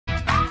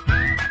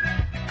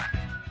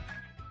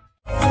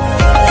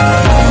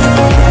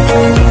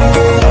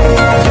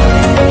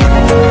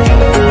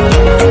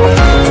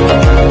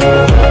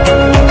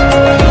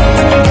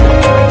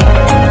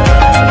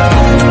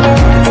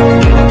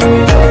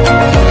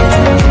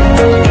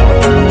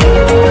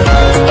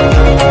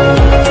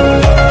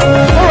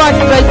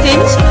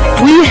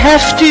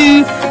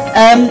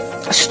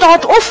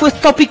start off with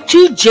topic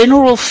 2,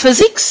 general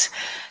physics.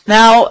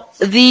 Now,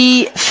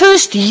 the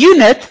first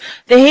unit,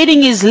 the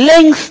heading is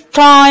length,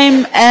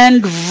 time,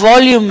 and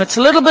volume. It's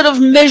a little bit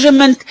of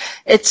measurement,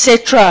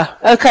 etc.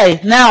 Okay,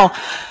 now,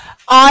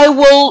 I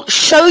will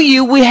show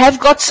you, we have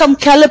got some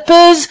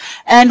calipers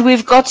and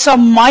we've got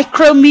some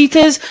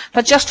micrometers,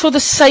 but just for the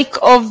sake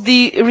of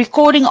the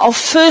recording, I'll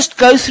first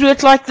go through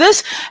it like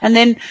this, and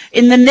then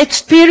in the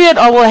next period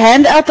I will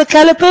hand out the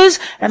calipers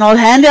and I'll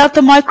hand out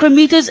the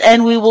micrometers,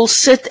 and we will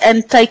sit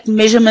and take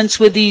measurements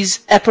with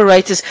these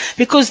apparatus,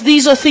 because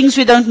these are things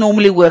we don't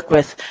normally work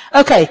with.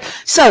 Okay,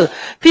 so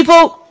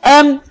people,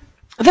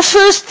 the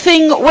first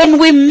thing when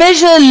we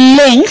measure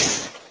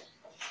length,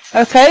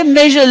 okay,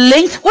 measure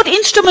length. What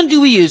instrument do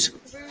we use?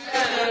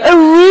 A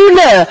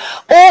ruler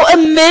or a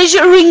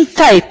measuring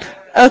tape.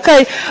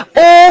 Okay,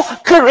 or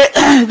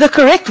the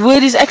correct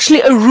word is actually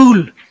a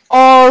rule.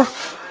 R-U-L-E.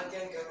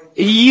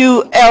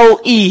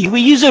 We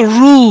use a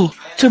rule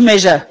to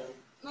measure.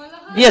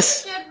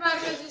 Yes.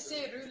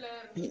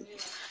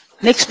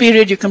 Next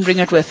period you can bring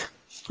it with.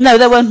 No,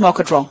 they won't mark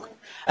it wrong.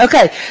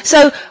 Okay,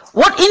 so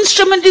what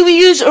instrument do we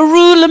use? A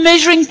rule, a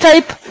measuring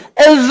tape,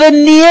 a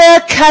vernier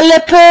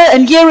caliper,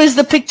 and here is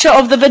the picture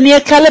of the vernier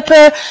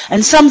caliper,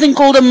 and something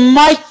called a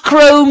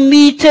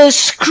micrometer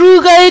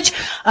screw gauge.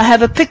 I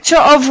have a picture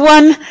of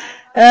one.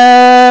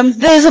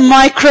 There's a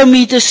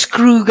micrometer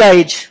screw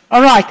gauge.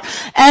 Alright,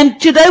 and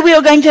today we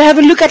are going to have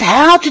a look at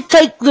how to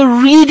take the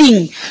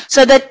reading,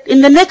 so that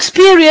in the next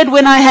period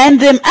when I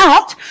hand them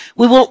out,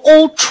 we will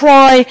all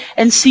try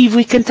and see if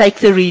we can take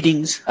the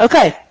readings.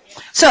 Okay,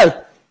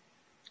 so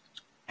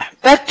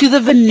back to the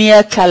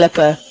vernier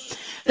caliper.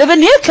 The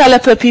vernier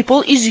caliper,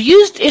 people, is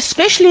used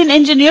especially in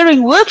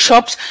engineering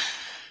workshops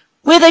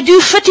where they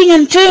do fitting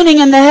and turning,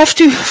 and they have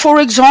to, for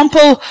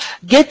example,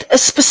 get a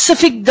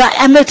specific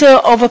diameter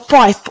of a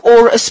pipe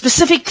or a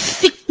specific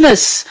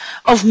thickness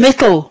of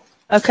metal.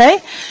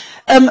 Okay?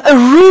 A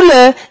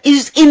ruler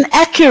is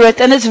inaccurate,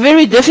 and it's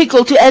very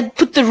difficult to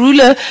put the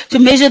ruler to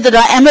measure the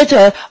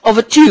diameter of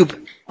a tube.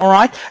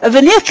 Alright? A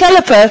vernier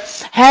caliper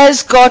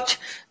has got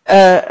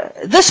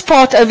this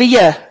part over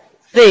here,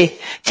 there,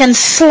 can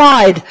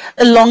slide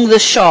along the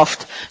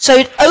shaft. So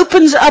it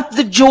opens up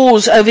the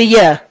jaws over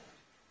here.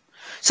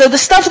 So the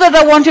stuff that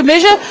I want to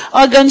measure,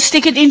 I go and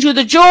stick it into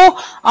the jaw,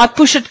 I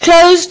push it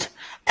closed,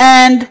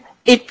 and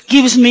it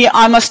gives me,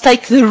 I must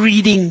take the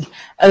reading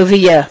over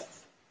here.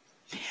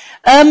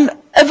 A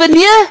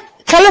vernier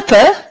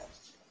caliper,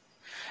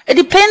 it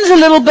depends a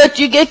little bit,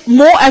 you get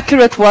more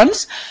accurate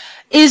ones,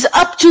 is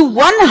up to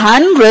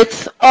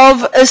 1/100th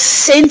of a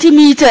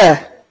centimeter.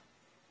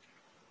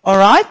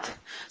 Alright?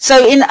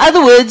 So in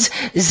other words,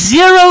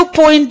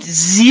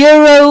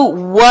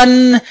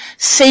 0.01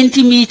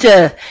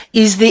 centimeter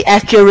is the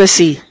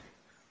accuracy.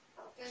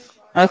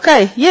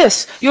 Okay,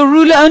 yes. Your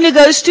ruler only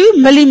goes to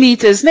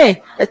millimeters,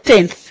 ne? A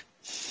tenth.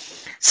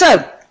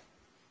 So,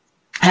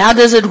 how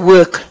does it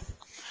work?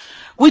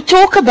 We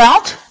talk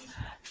about,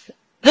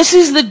 this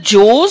is the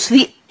jaws,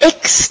 the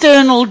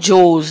external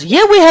jaws.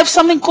 Here we have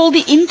something called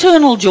the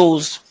internal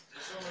jaws.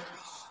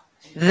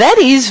 That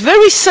is,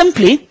 very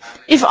simply,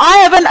 if I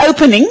have an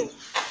opening,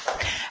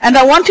 and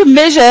I want to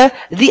measure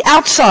the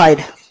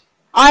outside.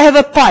 I have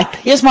a pipe.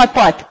 Here's my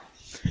pipe.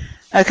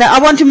 Okay, I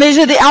want to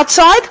measure the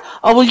outside.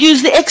 I will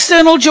use the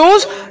external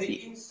jaws.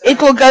 It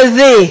will go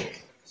there.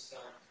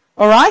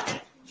 Alright?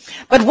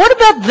 But what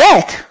about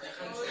that?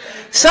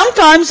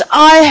 Sometimes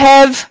I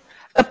have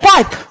a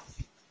pipe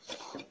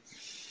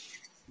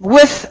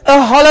with a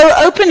hollow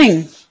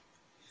opening.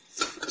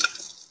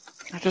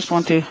 I just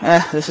want to,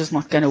 this is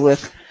not going to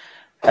work.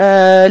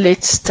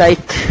 Let's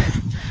take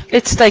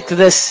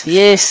this.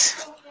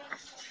 Yes.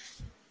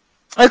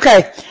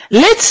 Okay,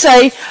 let's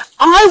say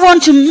I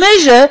want to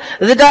measure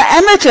the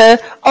diameter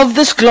of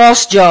this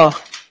glass jar.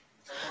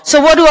 So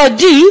what do? I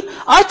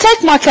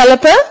take my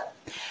caliper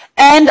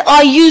and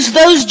I use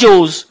those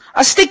jaws.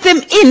 I stick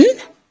them in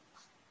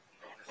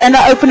and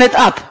I open it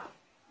up.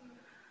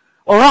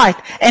 Alright,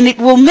 and it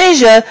will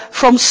measure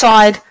from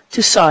side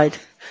to side.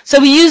 So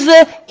we use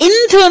the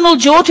internal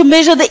jaw to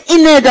measure the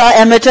inner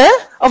diameter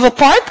of a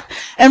pipe,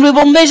 and we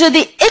will measure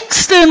the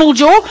external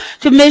jaw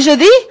to measure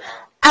the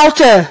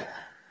outer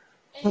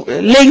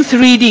length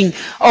reading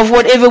of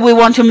whatever we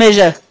want to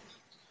measure.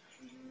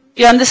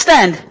 Do you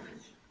understand?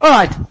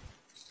 Alright.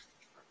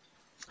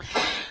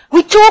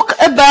 We talk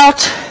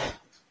about,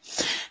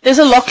 there's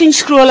a locking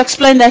screw, I'll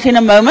explain that in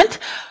a moment.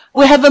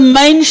 We have a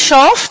main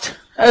shaft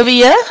over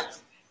here,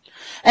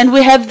 and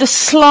we have the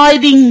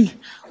sliding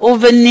or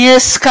vernier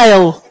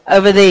scale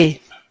over there.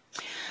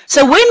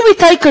 So when we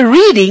take a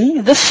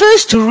reading, the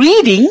first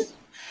reading,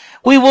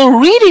 we will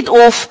read it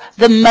off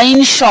the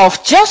main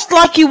shaft, just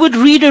like you would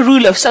read a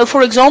ruler. So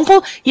for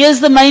example,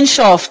 here's the main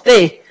shaft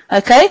there.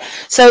 Okay?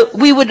 So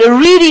we would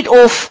read it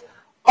off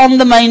on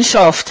the main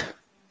shaft.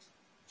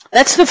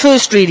 That's the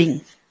first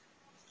reading.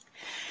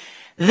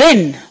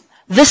 Then,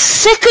 the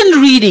second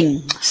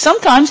reading.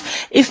 Sometimes,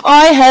 if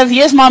I have,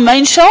 here's my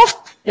main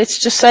shaft, let's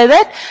just say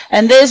that,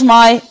 and there's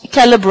my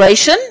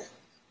calibration.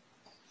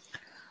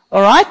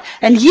 All right?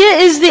 And here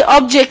is the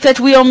object that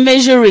we are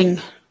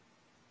measuring.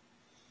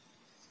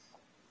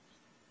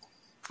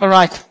 All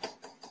right.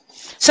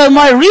 So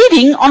my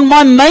reading on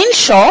my main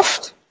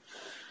shaft,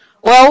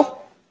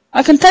 well,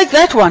 I can take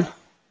that one.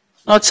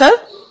 Not so?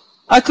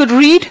 I could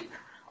read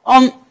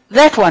on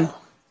that one.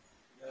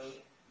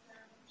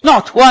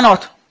 Not. Why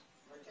not?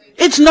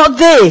 It's not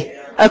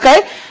there.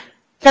 Okay?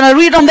 Can I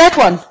read on that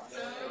one?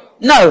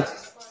 No.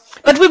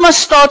 But we must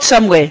start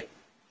somewhere.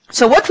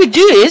 So what we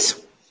do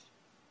is,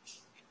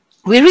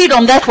 we read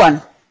on that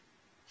one.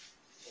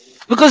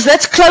 Because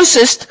that's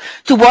closest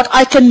to what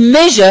I can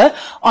measure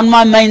on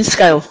my main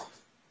scale.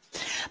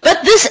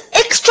 But this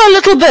extra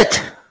little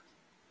bit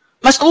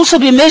must also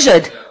be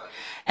measured.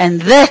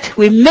 And that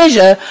we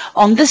measure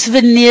on this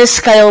vernier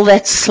scale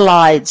that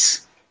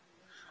slides.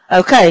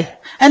 Okay.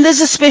 And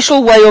there's a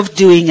special way of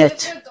doing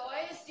it.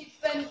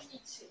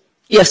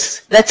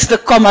 Yes, that's the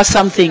comma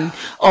something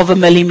of a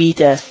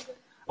millimeter.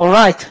 All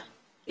right.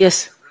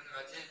 Yes.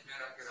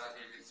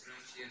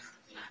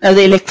 Now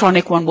the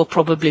electronic one will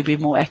probably be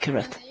more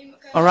accurate.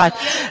 All right.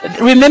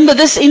 Remember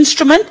this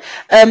instrument?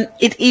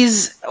 It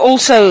is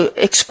also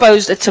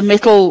exposed. It's a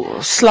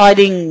metal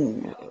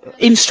sliding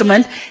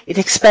instrument. It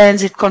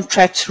expands, it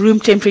contracts, room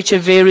temperature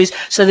varies,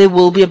 so there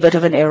will be a bit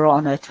of an error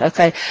on it.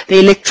 Okay. The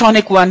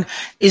electronic one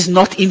is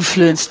not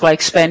influenced by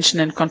expansion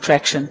and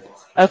contraction.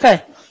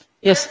 Okay.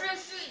 Yes.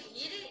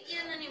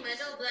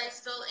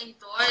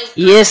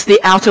 Yes, the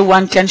outer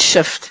one can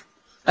shift.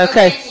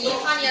 Okay.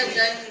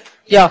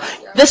 Yeah,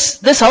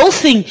 this whole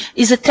thing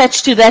is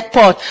attached to that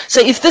part.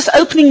 So if this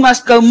opening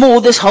must go more,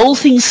 this whole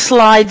thing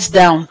slides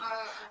down.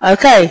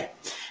 Okay.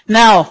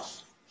 Now,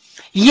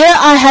 here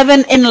I have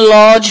an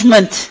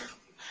enlargement.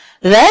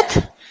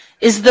 That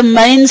is the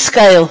main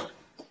scale.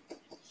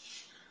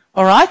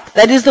 Alright?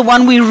 That is the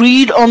one we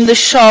read on the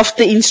shaft,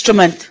 the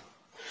instrument.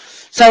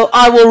 So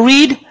I will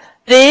read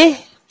there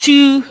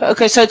 2.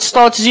 Okay, so it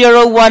starts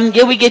 0, 1.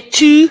 Here we get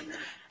 2.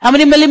 How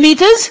many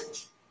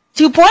millimeters?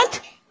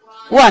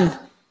 2.1.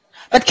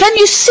 But can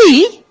you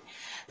see,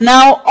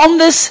 now on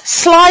this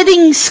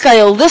sliding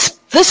scale,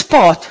 this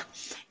part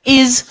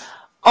is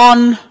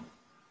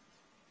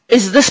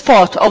this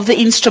part of the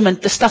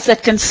instrument, the stuff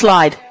that can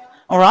slide.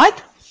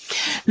 Alright?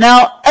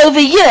 Now, over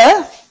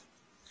here,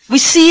 we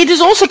see it is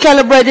also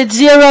calibrated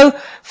 0,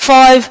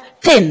 5,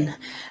 10.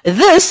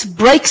 This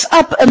breaks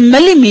up a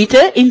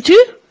millimeter into?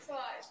 5.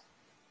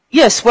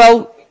 Yes,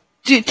 well,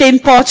 10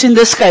 parts in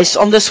this case,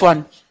 on this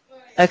one.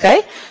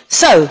 Okay?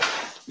 So,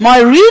 my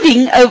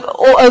reading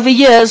over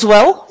here as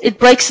well, it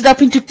breaks it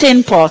up into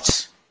 10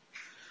 parts.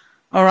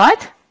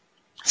 Alright?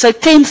 So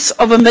tenths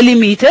of a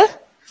millimeter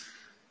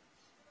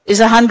is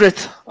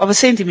 100th of a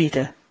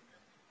centimeter.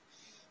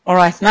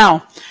 Alright,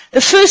 now, the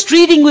first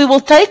reading we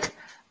will take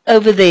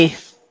over there.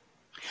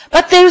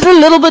 But there is a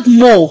little bit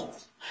more.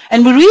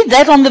 And we read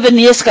that on the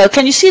vernier scale.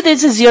 Can you see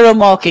there's a 0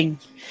 marking?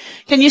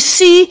 Can you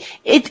see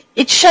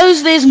it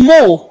shows there's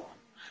more.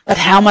 But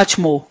how much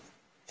more?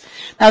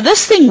 Now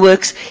this thing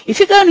works, if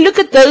you go and look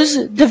at those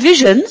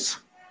divisions,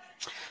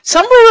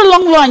 somewhere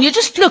along the line, you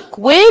just look,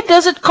 where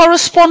does it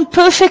correspond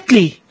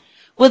perfectly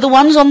with the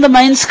ones on the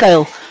main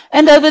scale?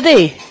 And over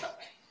there.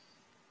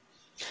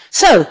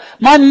 So,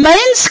 my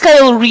main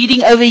scale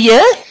reading over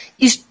here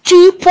is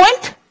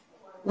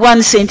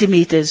 2.1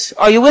 centimeters.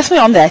 Are you with me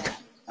on that?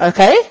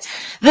 Okay.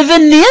 The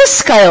vernier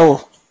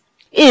scale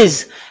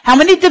is, how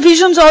many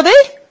divisions are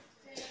there?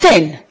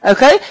 10.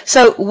 Okay.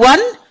 So, 1,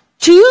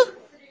 2,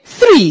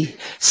 3.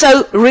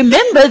 So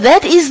remember,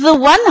 that is the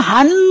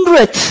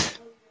 100th.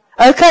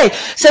 Okay,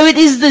 so it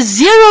is the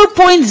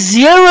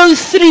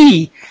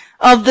 0.03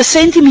 of the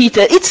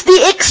centimeter. It's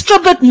the extra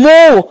bit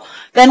more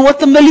than what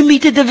the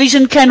millimeter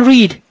division can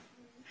read.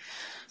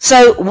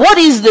 So what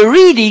is the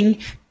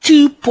reading?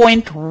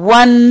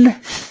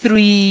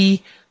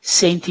 2.13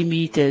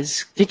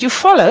 centimeters. Did you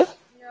follow?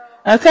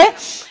 Okay,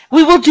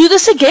 we will do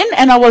this again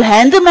and I will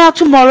hand them out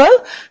tomorrow.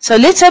 So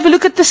let's have a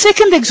look at the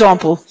second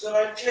example.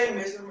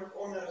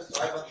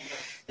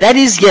 That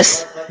is,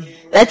 yes,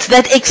 that's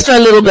that extra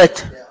little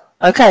bit.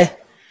 Okay.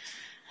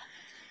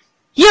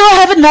 Here I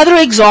have another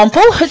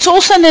example. It's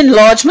also an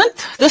enlargement.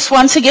 This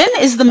once again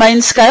is the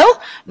main scale.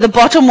 The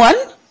bottom one,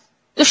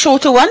 the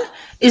shorter one,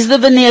 is the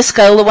vernier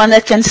scale, the one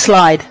that can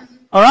slide.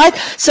 Alright?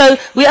 So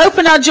we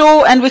open our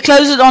jaw and we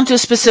close it onto a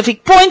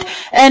specific point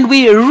and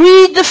we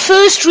read the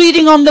first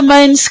reading on the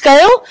main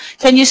scale.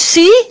 Can you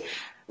see?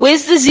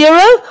 Where's the 0?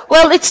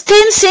 Well, it's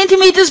 10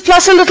 centimeters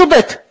plus a little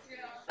bit.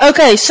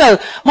 Okay, so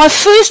my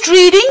first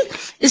reading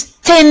is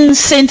 10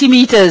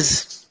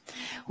 centimeters.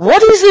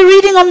 What is the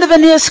reading on the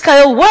vernier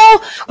scale?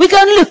 Well, we go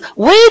and look.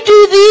 Where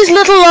do these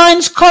little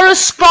lines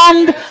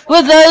correspond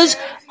with those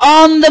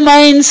on the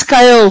main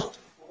scale?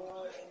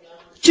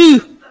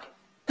 2.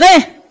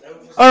 There.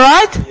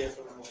 Alright?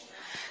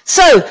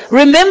 So,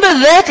 remember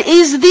that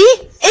is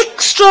the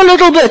extra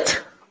little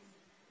bit.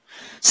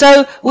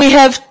 So, we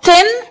have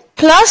 10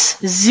 plus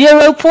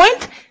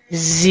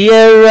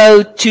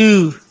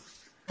 0.02.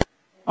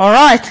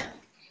 Alright.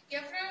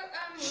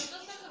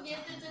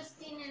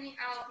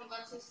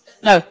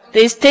 No,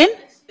 there's 10,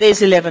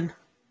 there's 11.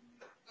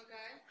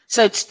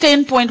 So it's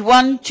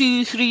 10.1,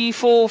 2, 3,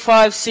 4,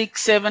 5,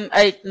 6, 7,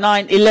 8,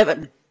 9,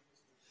 11.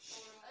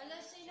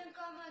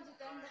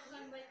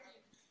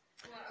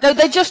 No,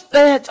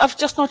 I've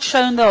just not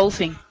shown the whole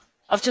thing.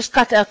 I've just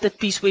cut out that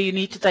piece where you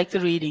need to take the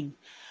reading.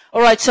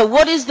 All right, so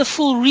what is the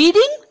full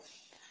reading?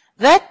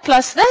 That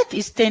plus that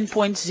is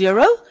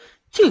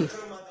 10.02.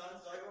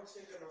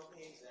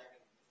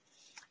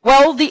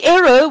 Well, the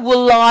error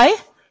will lie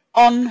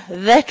on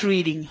that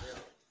reading.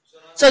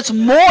 So it's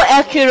more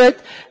accurate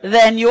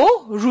than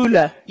your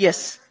ruler.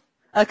 Yes.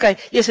 Okay.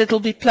 Yes, it'll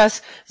be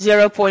plus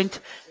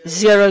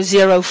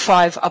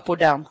 0.005 up or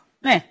down.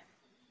 Yeah.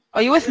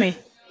 Are you with me?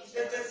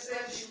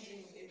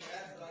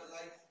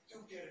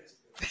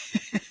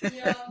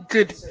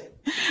 Good.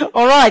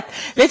 All right.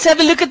 Let's have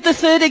a look at the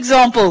third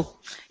example.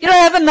 You know,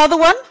 I have another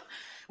one.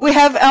 We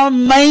have our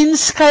main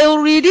scale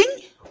reading.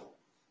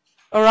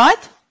 All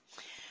right.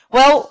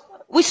 Well,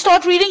 we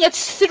start reading at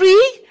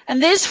 3,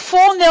 and there's 4,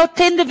 and there are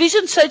 10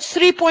 divisions, so it's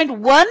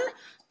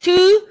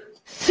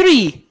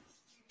 3.123.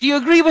 Do you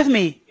agree with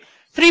me?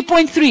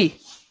 3.3.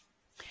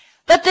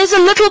 But there's a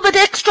little bit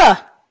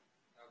extra.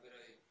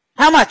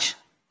 How much?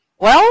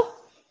 Well,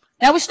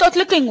 now we start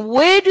looking.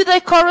 Where do they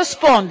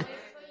correspond?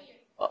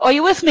 Are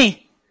you with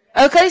me?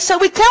 Okay, so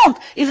we count.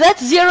 If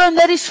that's 0 and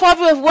that is 5,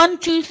 we have 1,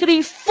 2,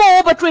 3,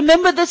 4. But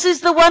remember, this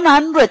is the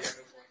 100th.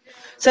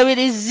 So it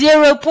is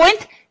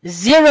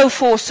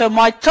 0.04. So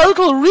my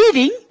total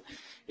reading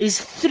is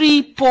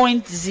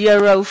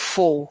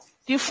 3.04.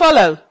 Do you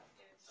follow?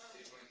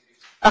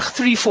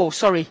 3.4,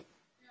 sorry.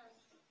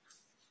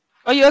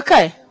 Are you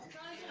okay?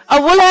 I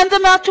will hand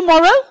them out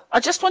tomorrow. I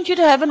just want you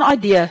to have an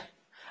idea.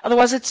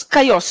 Otherwise it's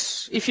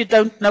chaos if you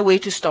don't know where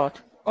to start.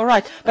 All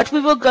right, but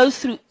we will go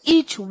through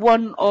each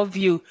one of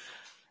you.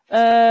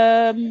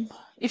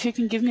 If you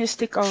can give me a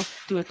stick, I'll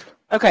do it.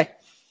 Okay.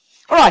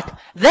 All right,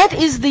 that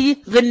is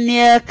the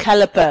vernier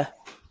caliper.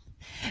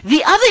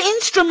 The other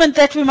instrument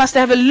that we must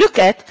have a look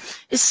at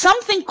is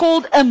something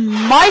called a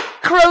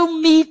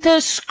micrometer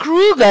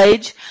screw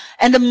gauge.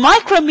 And a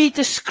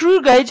micrometer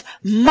screw gauge,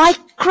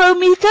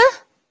 micrometer,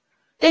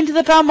 10 to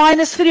the power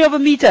minus 3 of a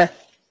meter.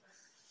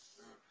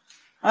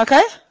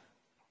 Okay?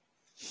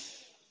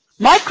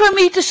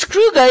 Micrometer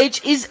screw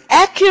gauge is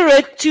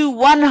accurate to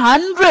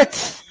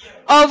 100th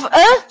of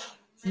a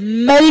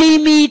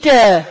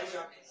millimeter.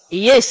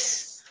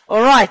 Yes.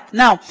 All right.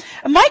 Now,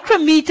 a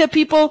micrometer,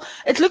 people,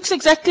 it looks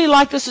exactly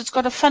like this. It's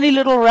got a funny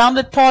little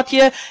rounded part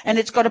here, and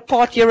it's got a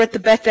part here at the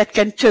back that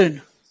can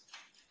turn.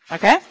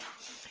 Okay?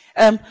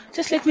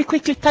 Just let me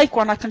quickly take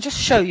one. I can just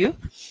show you.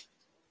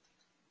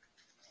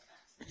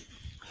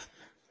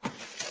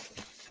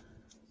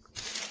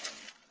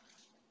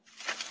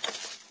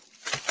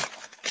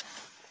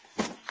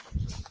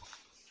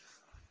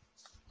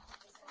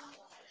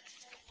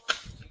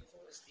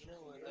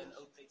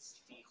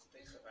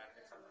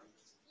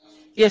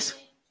 Yes.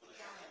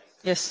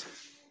 Yes.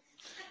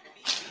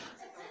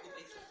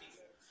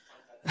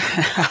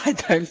 I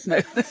don't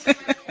know.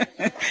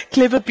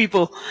 Clever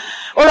people.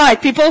 All right,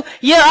 people.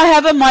 Here I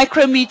have a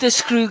micrometer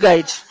screw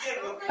gauge.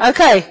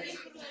 Okay.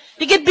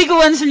 You get bigger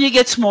ones and you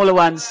get smaller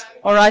ones.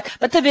 All right.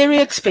 But they're very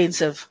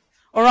expensive.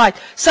 All right.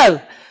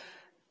 So,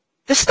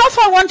 the stuff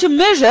I want to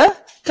measure,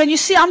 can you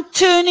see I'm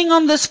turning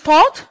on this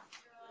part?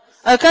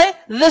 Okay.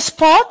 This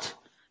part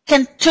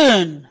can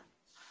turn.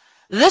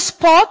 This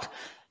part,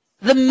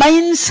 the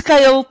main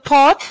scale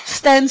part,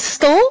 stands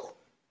still.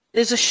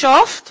 There's a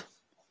shaft.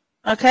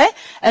 Okay?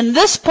 And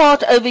this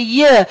part over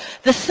here,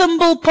 the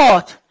thimble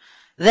part,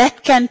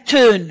 that can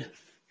turn.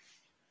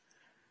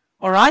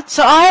 Alright?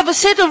 So I have a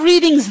set of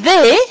readings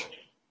there.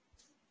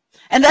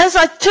 And as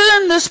I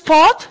turn this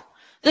part,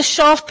 the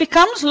shaft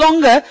becomes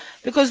longer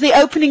because the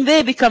opening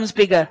there becomes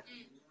bigger.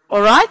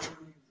 Alright?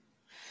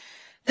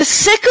 The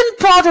second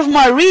part of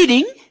my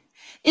reading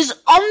is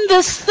on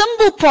this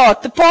thimble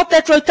part, the part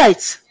that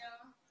rotates.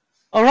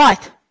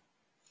 Alright.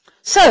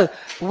 So,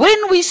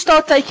 when we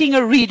start taking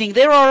a reading,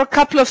 there are a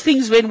couple of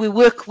things when we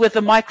work with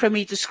a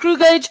micrometer screw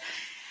gauge.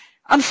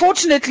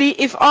 Unfortunately,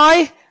 if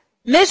I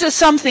measure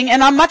something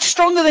and I'm much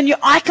stronger than you,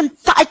 I can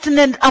tighten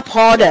it up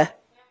harder.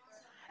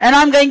 And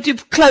I'm going to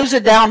close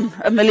it down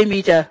a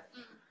millimeter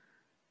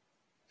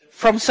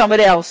from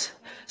somebody else.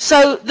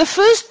 So, the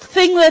first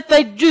thing that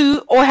they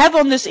do or have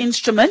on this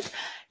instrument,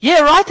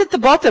 right at the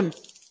bottom,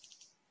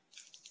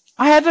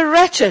 I have a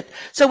ratchet.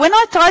 So when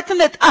I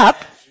tighten it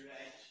up,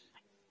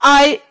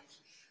 I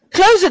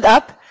close it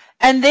up,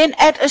 and then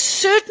at a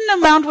certain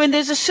amount, when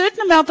there's a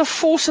certain amount of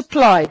force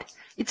applied,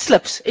 it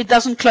slips. It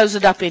doesn't close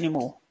it up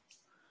anymore.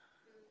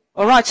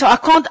 All right, so I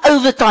can't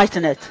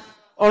over-tighten it.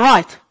 All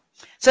right,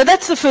 so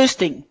that's the first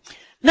thing.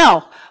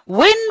 Now,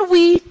 when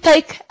we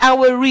take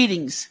our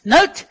readings,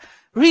 note,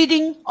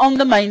 reading on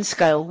the main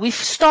scale. We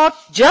start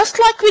just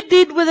like we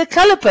did with a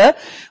caliper.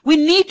 We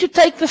need to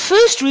take the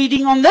first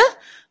reading on the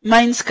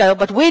main scale.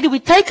 But where do we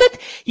take it?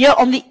 Here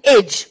on the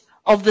edge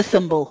of the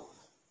thimble.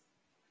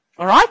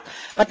 All right?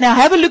 But now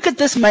have a look at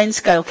this main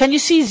scale. Can you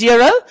see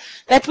 0?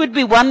 That would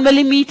be 1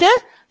 millimeter,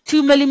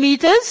 2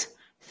 millimeters,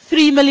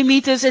 3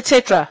 millimeters,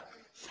 etc.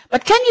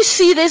 But can you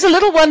see there's a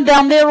little one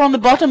down there on the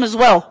bottom as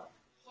well?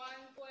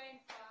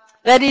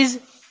 That is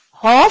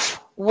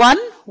half, 1,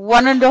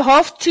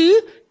 1.5,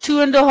 2,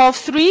 2.5,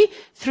 3,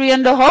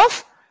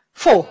 3.5,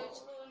 4.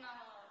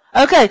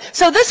 Okay,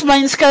 so this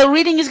main scale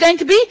reading is going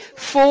to be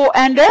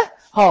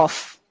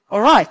 4.5.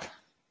 All right.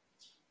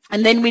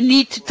 And then we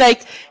need to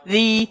take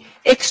the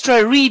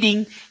extra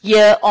reading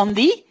here on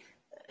the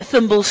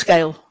thimble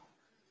scale.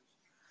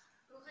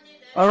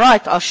 All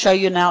right, I'll show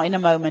you now in a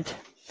moment.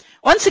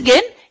 Once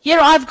again, here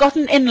I've got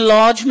an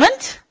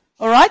enlargement.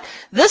 All right,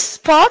 this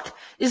part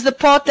is the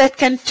part that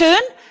can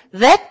turn.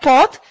 That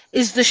part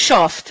is the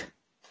shaft.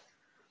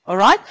 All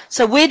right,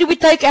 so where do we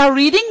take our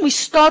reading? We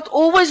start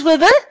always with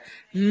the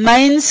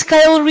main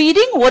scale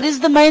reading. What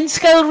is the main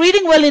scale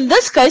reading? Well, in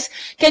this case,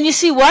 can you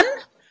see 1,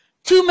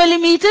 2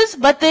 millimeters?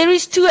 But there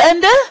is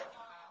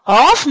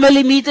 2.5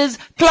 millimeters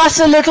plus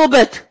a little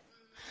bit.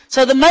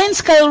 So the main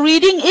scale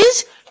reading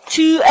is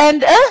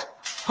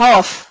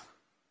 2.5.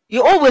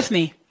 You all with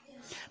me?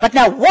 But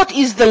now, what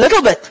is the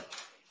little bit?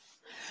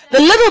 The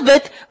little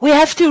bit we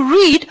have to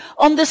read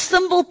on the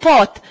thimble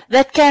part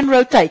that can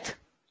rotate.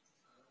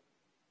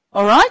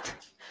 All right?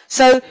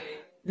 So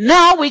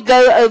now we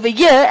go over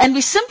here and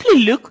we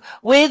simply look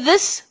where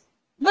this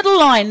middle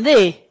line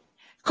there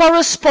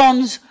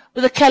corresponds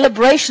with the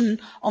calibration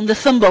on the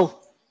thimble.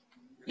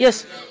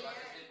 Yes?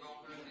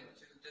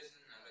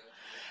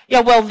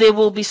 Yeah, well, there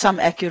will be some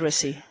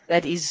accuracy.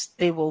 That is,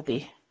 there will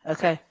be.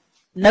 Okay?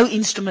 No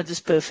instrument is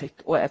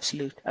perfect or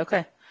absolute.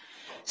 Okay?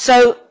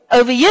 So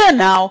over here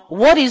now,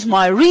 what is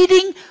my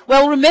reading?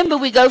 Well, remember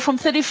we go from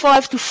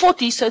 35 to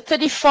 40. So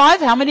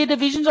 35, how many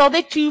divisions are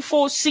there? 2,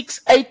 4,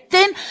 6, 8,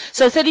 10.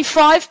 So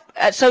 35,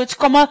 so it's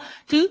comma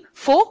 2,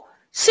 4,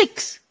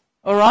 6.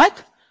 All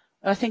right?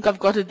 I think I've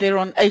got it there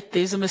on 8.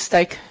 There's a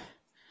mistake.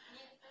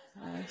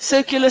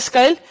 Circular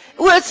scale.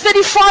 Oh, it's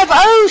 35.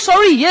 Oh,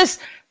 sorry. Yes.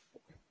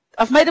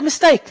 I've made a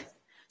mistake.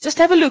 Just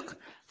have a look.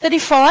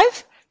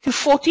 35 to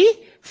 40,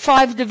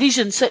 5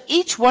 divisions. So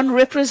each one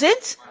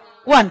represents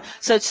 1.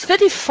 So it's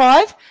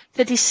 35,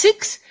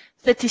 36,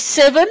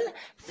 37,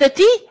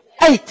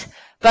 38.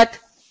 But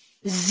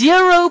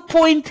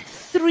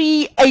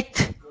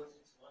 0.38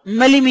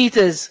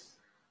 millimeters.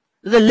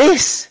 The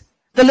less.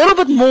 The little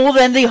bit more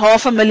than the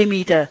half a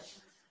millimeter.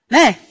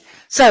 Nah.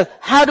 So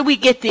how do we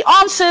get the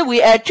answer?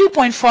 We add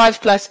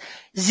 2.5 plus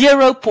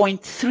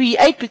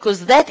 0.38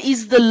 because that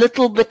is the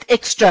little bit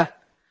extra.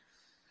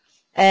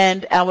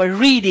 And our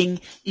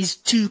reading is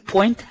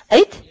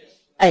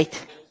 2.88.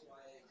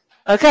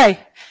 Okay,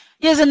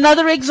 here's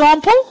another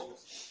example.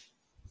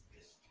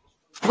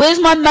 Where's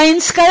my main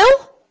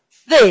scale?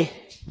 There.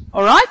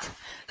 All right.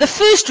 The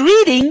first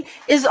reading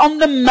is on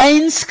the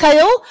main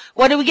scale.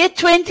 What do we get?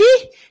 20,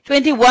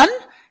 21,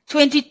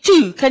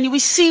 22. Can we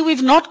see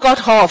we've not got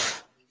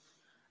half?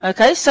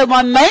 Okay, so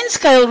my main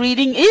scale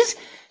reading is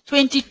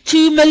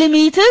 22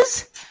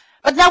 millimeters.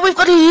 But now we've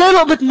got a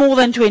little bit more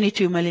than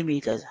 22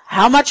 millimeters.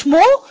 How much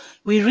more?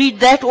 We read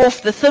that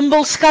off the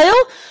thimble scale.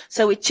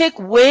 So we check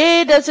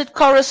where does it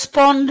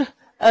correspond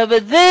over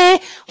there.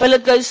 Well,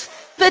 it goes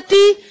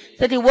 30,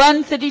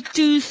 31,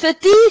 32,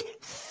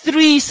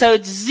 33. So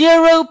it's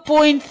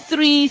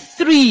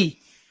 0.33.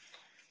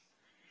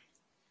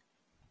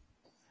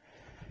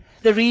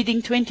 The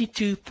reading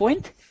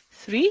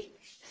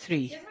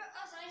 22.33.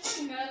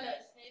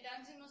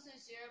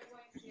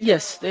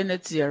 Yes, then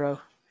it's 0.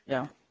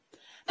 Yeah.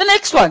 The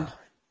next one.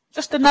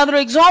 Just another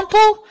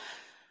example.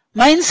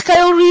 Main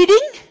scale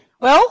reading.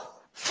 Well,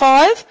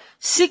 5,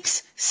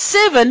 6,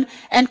 7.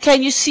 And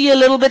can you see a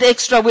little bit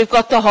extra? We've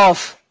got the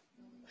half.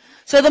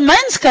 So the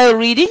main scale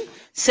reading,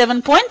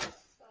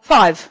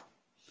 7.5.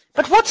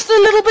 But what's the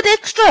little bit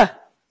extra?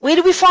 Where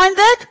do we find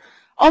that?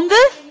 On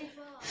the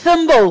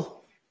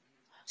thimble.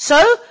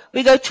 So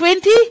we go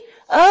 20.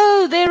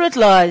 Oh, there it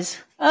lies.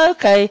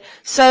 Okay,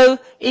 so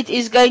it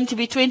is going to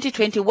be 20,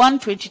 21,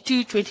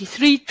 22,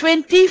 23,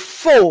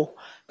 24.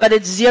 But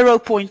it's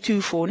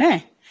 0.24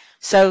 now.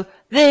 So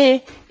there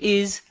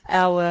is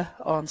our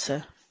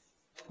answer.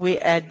 We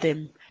add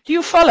them. Do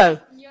you follow?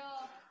 Yeah.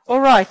 All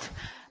right.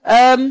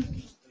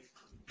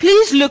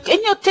 Please look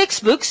in your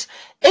textbooks,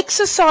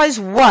 exercise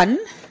 1,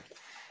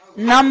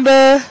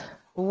 number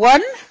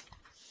 1,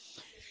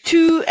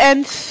 2,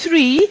 and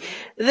 3.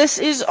 This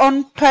is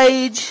on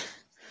page...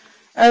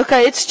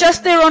 Okay, it's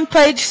just there on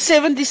page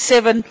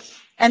 77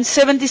 and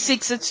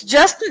 76. It's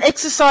just an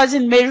exercise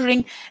in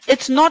measuring.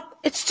 It's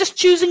just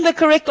choosing the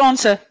correct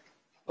answer.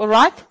 All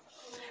right?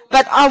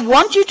 But I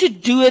want you to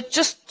do it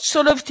just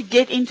sort of to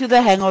get into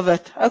the hang of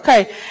it.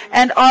 Okay,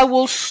 and I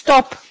will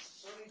stop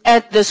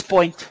at this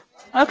point.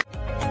 Okay.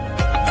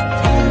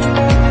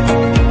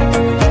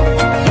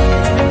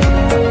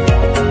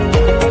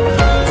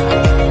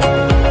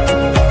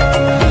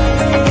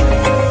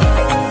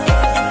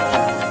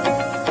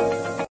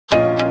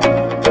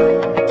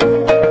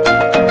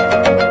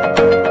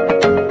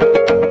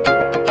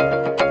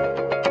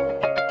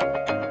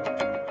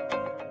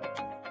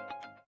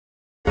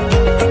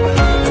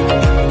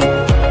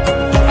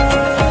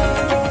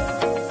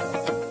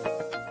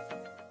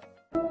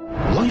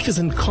 Life is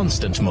in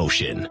constant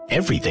motion.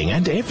 Everything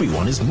and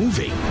everyone is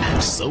moving.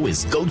 And so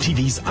is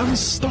GoTV's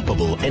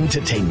unstoppable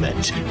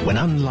entertainment. When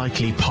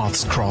unlikely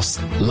paths cross,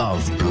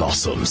 love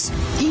blossoms,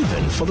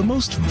 even for the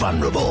most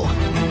vulnerable.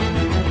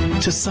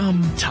 To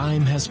some,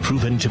 time has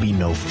proven to be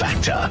no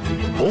factor.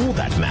 All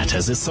that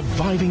matters is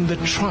surviving the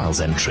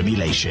trials and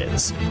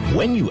tribulations.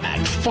 When you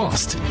act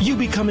fast, you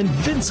become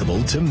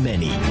invincible to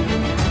many.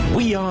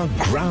 We are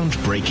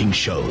groundbreaking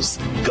shows.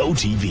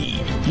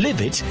 GoTV. Live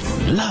it,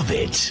 love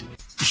it.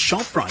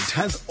 ShopRite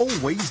has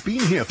always been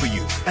here for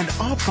you, and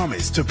our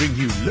promise to bring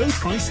you low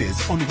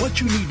prices on what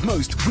you need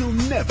most will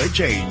never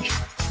change.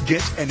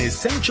 Get an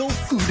essential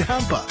food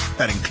hamper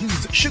that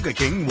includes Sugar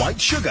King white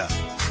sugar,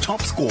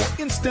 Top Score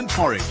instant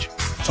porridge,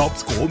 Top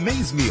Score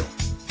maize meal,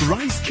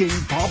 Rice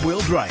King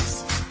parboiled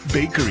rice,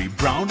 Bakery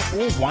brown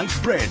or white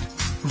bread,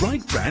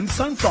 Right Brand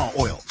sunflower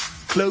oil,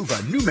 Clover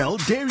Numel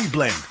dairy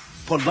blend,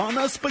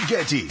 Polana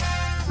spaghetti,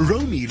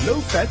 Romi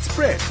low-fat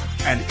spread,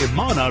 and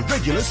Imana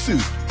regular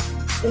soup.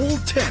 All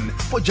 10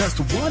 for just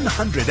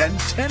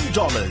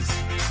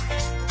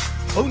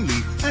 $110.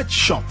 Only at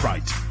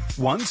ShopRite.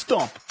 One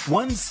stop,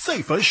 one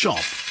safer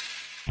shop.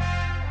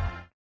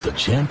 The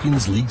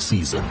Champions League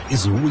season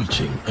is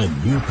reaching a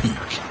new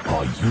peak.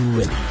 Are you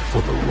ready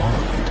for the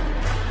ride?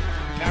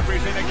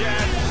 Everything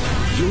again.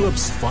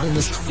 Europe's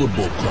finest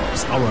football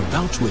clubs are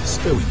about to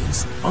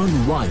experience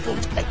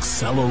unrivaled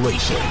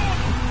acceleration.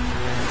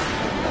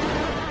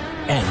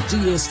 And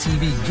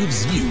DSTV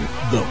gives you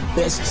the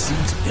best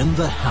seat in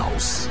the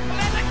house.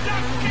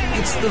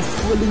 It's the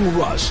thrilling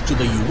rush to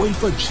the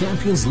UEFA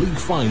Champions League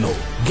final.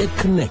 Get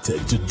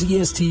connected to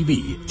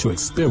DSTV to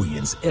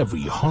experience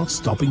every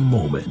heart-stopping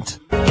moment.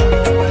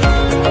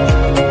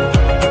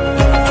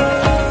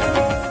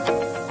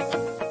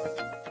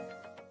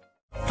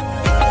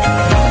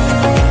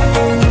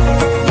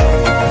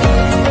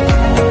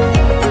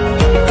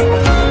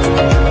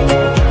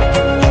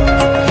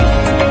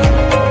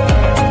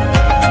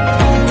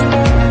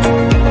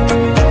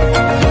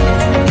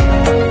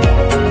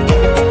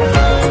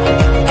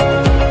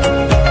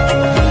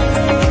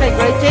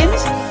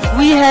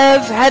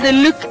 Had a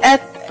look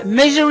at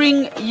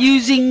measuring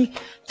using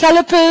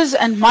calipers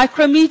and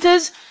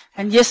micrometers,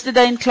 and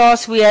yesterday in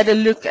class we had a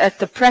look at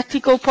the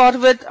practical part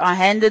of it. I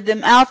handed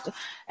them out,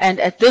 and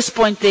at this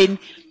point then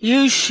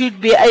you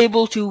should be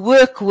able to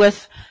work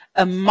with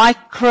a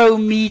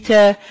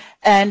micrometer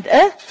and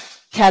a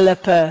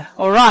caliper.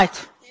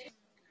 Alright?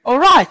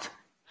 Alright.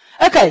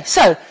 Okay,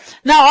 so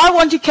now I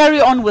want to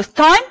carry on with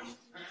time,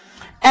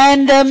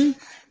 and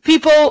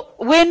people,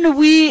 when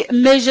we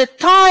measure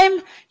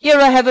time, here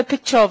I have a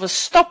picture of a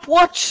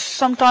stopwatch.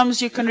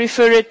 Sometimes you can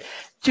refer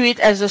to it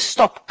as a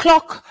stop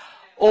clock,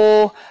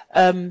 or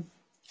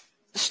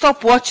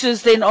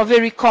stopwatches then are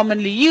very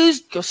commonly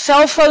used. Your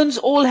cell phones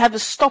all have a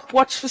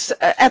stopwatch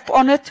app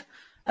on it,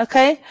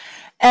 okay?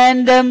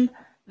 And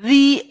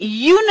the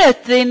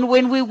unit then,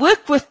 when we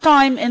work with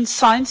time in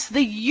science,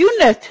 the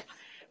unit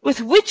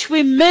with which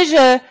we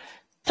measure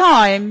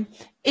time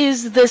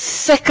is the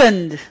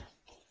second,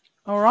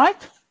 all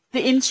right?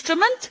 The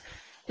instrument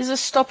is a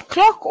stop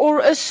clock or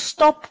a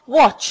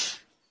stopwatch.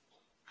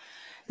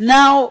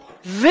 Now,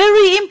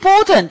 very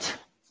important,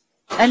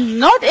 and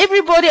not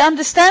everybody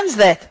understands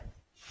that.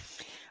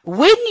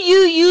 When you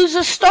use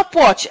a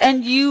stopwatch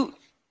and you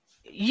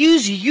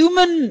use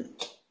humans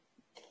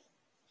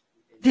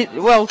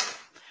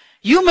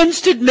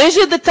to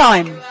measure the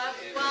time,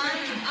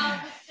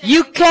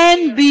 you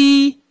can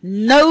be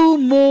no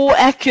more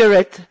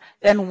accurate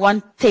than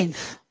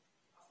 1/10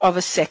 of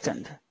a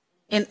second.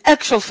 In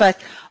actual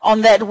fact,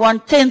 on that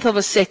 1/10 of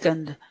a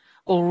second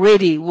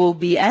already will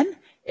be an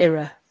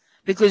error.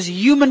 Because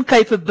human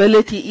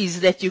capability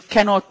is that you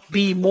cannot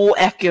be more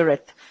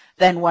accurate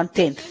than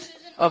 1/10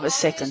 of a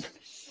second.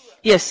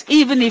 Yes,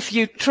 even if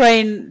you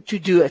train to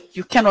do it,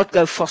 you cannot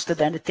go faster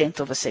than 1/10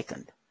 of a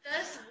second.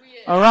 That's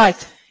weird. All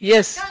right,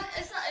 yes.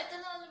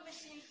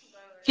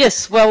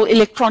 Yes, well,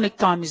 electronic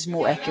time is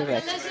more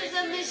accurate.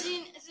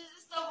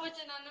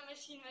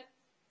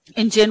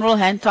 In general,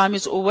 hand time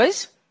is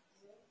always.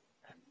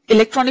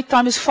 Electronic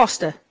time is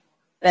faster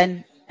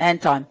than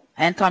hand time.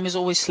 Hand time is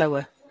always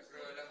slower.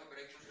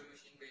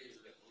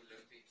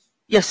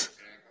 Yes,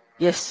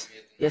 yes,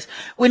 yes.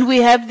 When we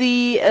have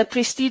the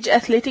prestige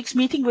athletics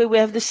meeting where we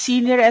have the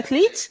senior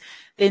athletes,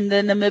 then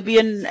the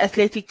Namibian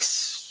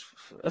Athletics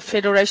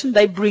Federation,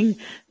 they bring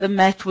the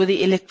mat with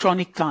the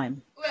electronic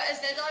time. Well, is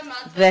that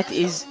mat? That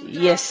is,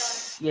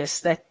 yes, yes,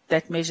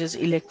 that measures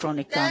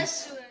electronic time.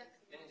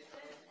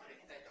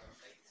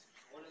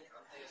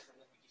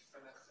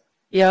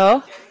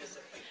 Yeah.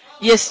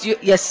 Yes,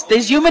 yes,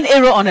 there's human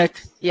error on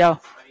it. Yeah.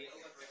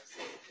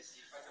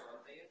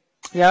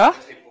 Yeah.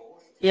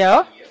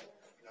 Yeah.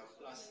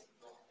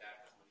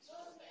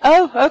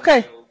 Oh,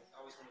 okay.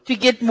 To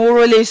get more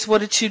or less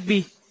what it should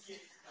be.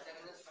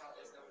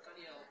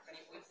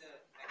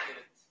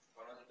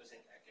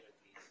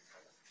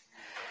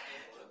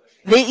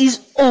 There is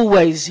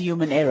always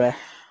human error.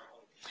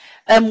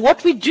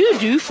 What we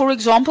do, for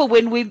example,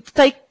 when we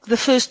take the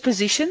first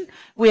position,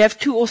 we have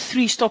 2 or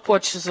 3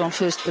 stopwatches on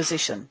first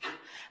position.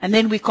 And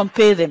then we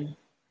compare them,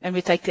 and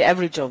we take the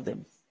average of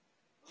them.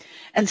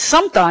 And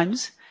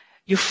sometimes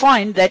you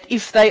find that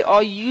if they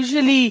are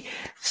usually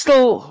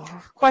still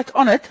quite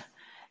on it,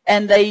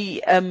 and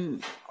they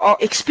are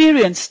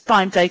experienced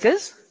time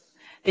takers,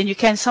 then you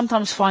can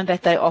sometimes find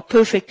that they are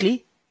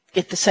perfectly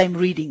get the same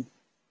reading.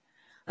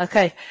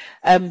 Okay,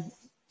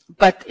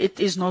 but it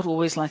is not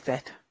always like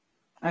that.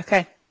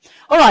 Okay,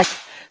 all right.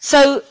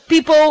 So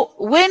people,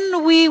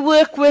 when we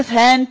work with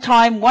hand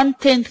time,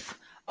 1/10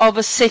 of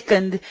a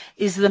second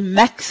is the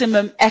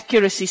maximum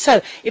accuracy.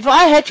 So if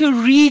I had to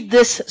read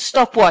this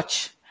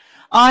stopwatch,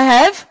 I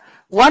have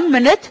 1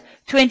 minute,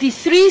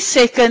 23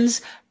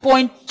 seconds,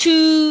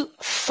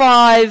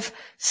 0.25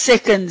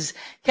 seconds.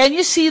 Can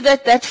you see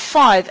that that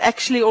 5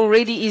 actually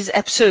already is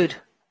absurd?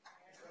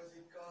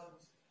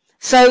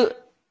 So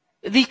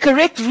the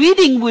correct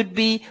reading would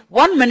be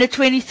 1 minute,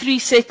 23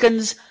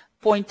 seconds,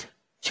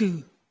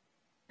 0.2.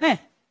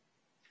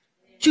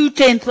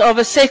 2/10 of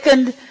a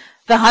second,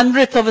 the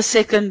 100th of a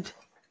second,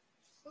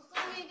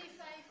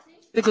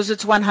 because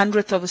it's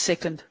 100th of a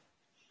second.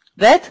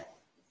 That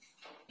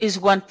is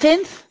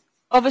 1/10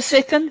 of a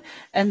second,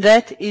 and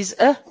that is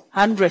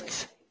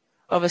 100th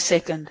of a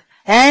second.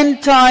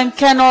 Hand time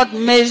cannot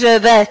measure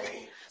that.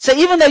 So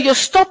even though your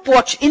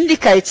stopwatch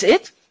indicates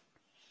it,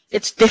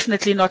 it's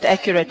definitely not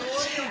accurate.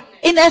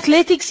 In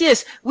athletics,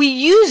 yes, we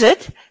use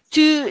it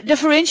to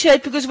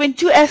differentiate, because when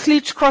two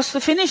athletes cross the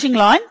finishing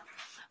line,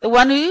 the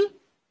one who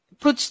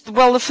puts,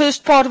 well, the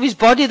first part of his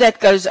body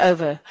that goes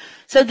over.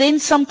 So then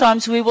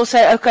sometimes we will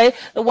say, okay,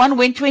 the one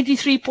went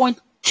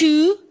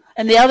 23.2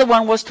 and the other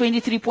one was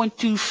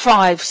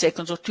 23.25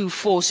 seconds or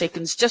 24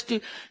 seconds, just to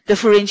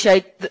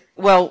differentiate,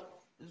 well,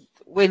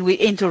 when we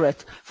enter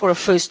it for a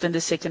first and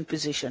a second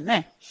position.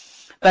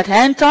 But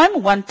hand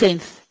time,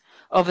 1/10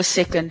 of a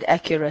second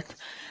accurate.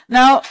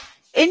 Now,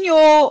 in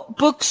your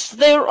books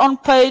there on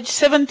page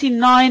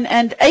 79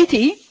 and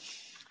 80,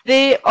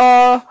 there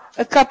are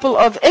a couple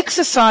of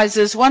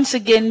exercises, once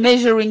again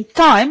measuring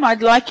time.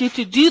 I'd like you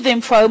to do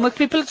them for homework.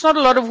 People, it's not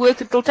a lot of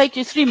work. It will take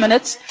you 3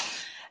 minutes.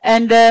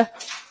 And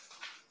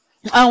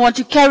I want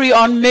to carry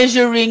on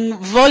measuring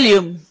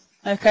volume.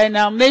 Okay,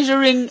 now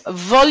measuring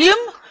volume.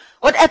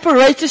 What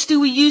apparatus do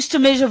we use to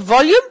measure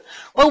volume?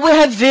 Well, we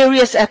have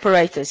various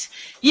apparatus.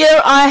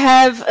 Here I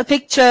have a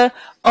picture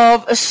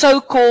of a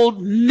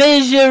so-called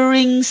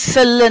measuring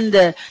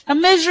cylinder. Now,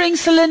 measuring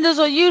cylinders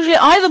are usually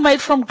either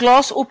made from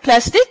glass or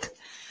plastic.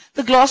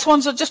 The glass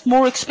ones are just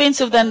more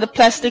expensive than the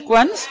plastic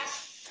ones.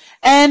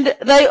 And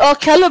they are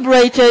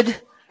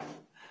calibrated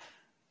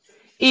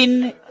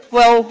in,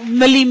 well,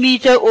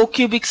 millimeter or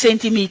cubic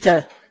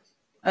centimeter.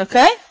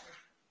 Okay?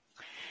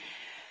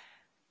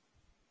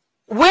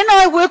 When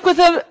I work with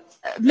a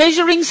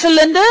measuring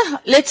cylinder,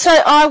 let's say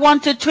I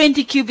wanted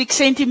 20 cubic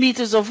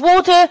centimeters of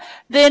water,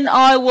 then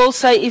I will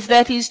say if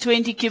that is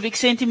 20 cubic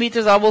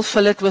centimeters, I will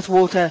fill it with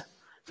water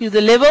to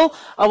the level.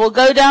 I will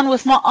go down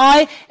with my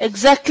eye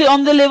exactly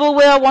on the level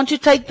where I want to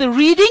take the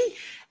reading,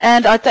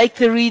 and I take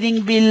the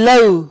reading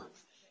below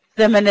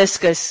the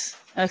meniscus.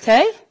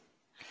 Okay?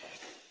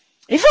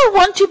 If I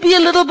want to be a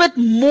little bit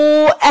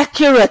more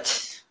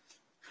accurate,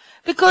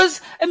 because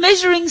a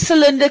measuring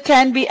cylinder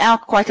can be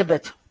out quite a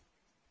bit.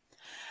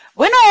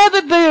 When I have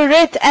a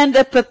burette and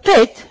a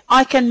pipette,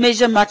 I can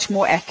measure much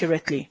more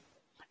accurately.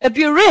 A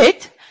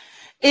burette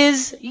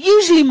is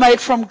usually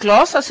made from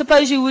glass. I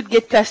suppose you would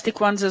get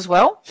plastic ones as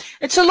well.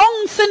 It's a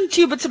long, thin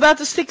tube. It's about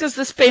as thick as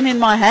this pen in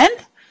my hand.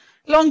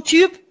 Long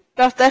tube,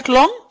 about that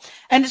long.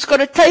 And it's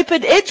got a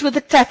tapered edge with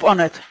a tap on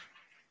it.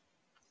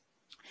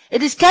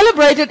 It is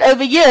calibrated.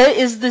 Over here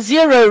is the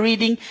 0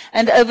 reading,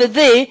 and over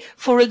there,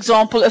 for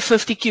example, a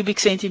 50 cubic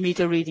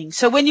centimeter reading.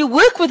 So when you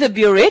work with a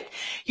burette,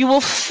 you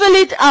will fill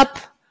it up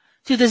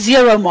to the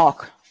 0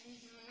 mark.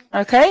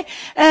 Okay?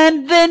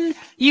 And then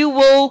you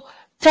will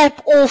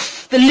tap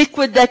off the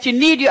liquid that you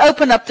need. You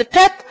open up the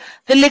tap,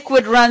 the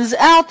liquid runs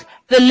out,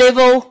 the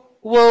level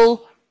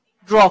will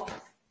drop.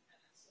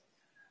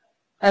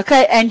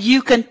 Okay? And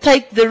you can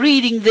take the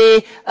reading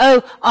there.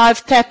 Oh,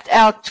 I've tapped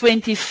out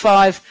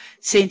 25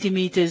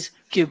 centimeters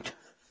cubed.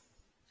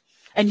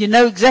 And you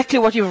know exactly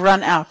what you've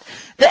run out.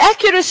 The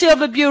accuracy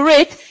of a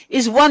burette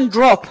is 1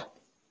 drop.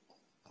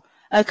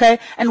 Okay?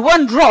 And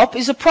 1 drop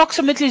is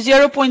approximately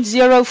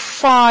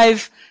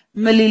 0.05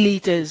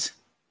 milliliters.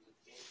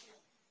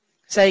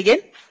 Say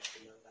again?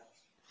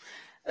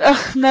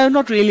 No,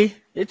 not really.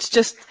 It's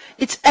just,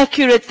 it's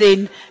accurate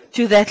then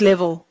to that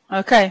level.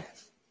 Okay.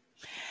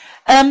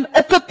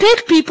 A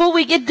pipette, people,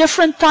 we get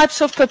different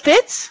types of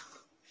pipettes.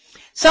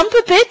 Some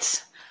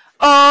pipettes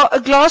are a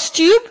glass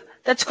tube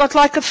that's got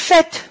like a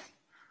fat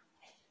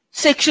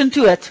section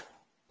to it.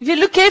 If you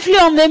look carefully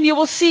on them, you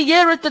will see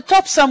here at the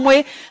top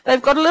somewhere,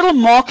 they've got a little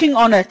marking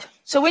on it.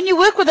 So when you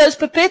work with those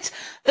pipettes,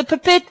 the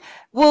pipette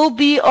will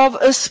be of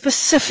a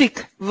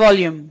specific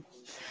volume.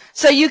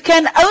 So you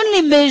can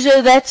only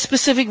measure that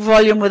specific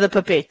volume with a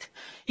pipette.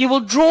 You will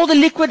draw the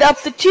liquid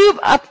up the tube,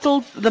 up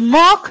till the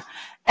mark,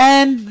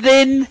 and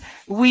then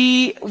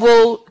we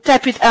will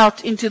tap it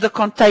out into the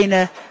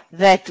container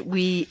that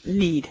we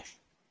need.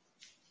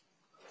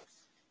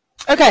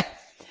 Okay.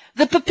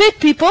 the pipette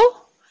people,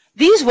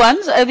 these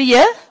ones over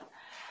here,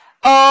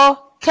 are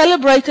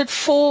calibrated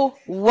for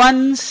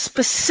one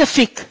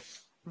specific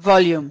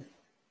volume.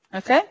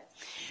 Okay?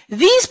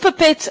 These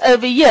pipettes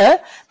over here,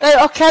 they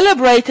are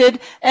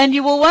calibrated, and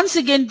you will once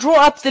again draw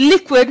up the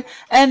liquid,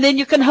 and then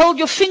you can hold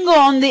your finger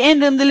on the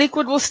end and the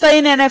liquid will stay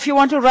in, and if you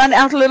want to run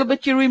out a little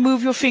bit, you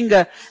remove your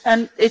finger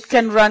and it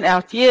can run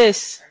out.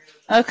 Yes.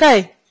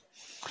 Okay.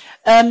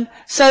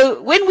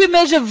 So when we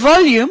measure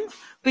volume,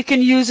 we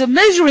can use a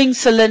measuring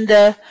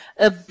cylinder,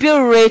 a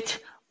burette,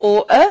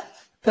 or a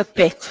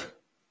pipette.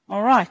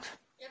 All right.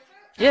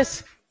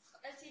 Yes.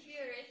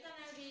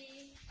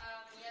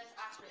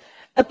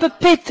 A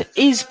pipette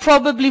is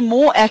probably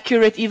more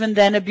accurate even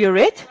than a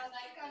burette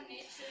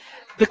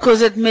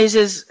because it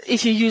measures,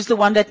 if you use the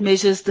one that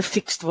measures the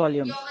fixed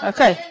volume.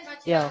 Okay.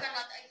 Yeah.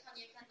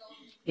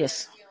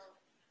 Yes.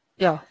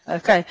 Yeah.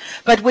 Okay.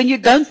 But when you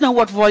don't know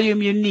what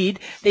volume you need,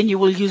 then you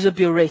will use a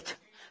burette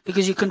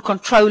because you can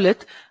control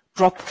it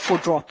drop for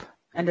drop.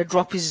 And a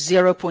drop is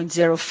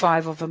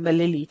 0.05 of a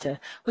milliliter,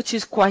 which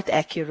is quite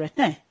accurate.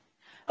 No?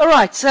 All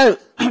right. So.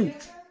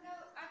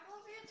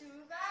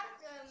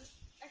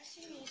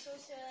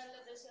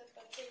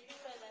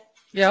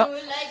 Yeah,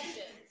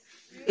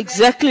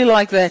 exactly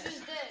like that.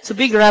 It's a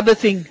big rubber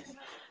thing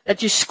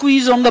that you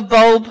squeeze on the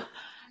bulb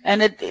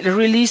and it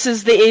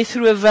releases the air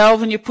through a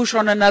valve and you push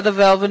on another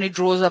valve and it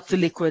draws up the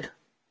liquid.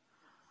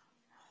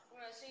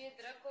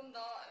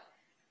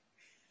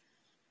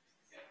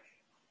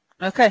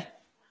 Okay.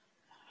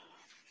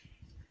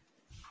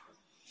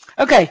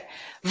 Okay.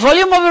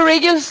 Volume of a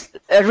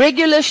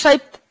regular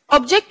shaped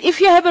object.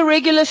 If you have a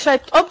regular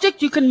shaped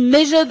object, you can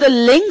measure the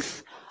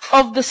length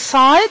of the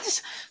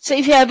sides. So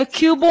if you have a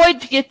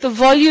cuboid, to get the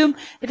volume,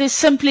 it is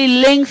simply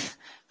length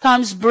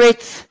times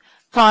breadth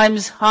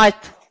times height.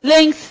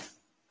 Length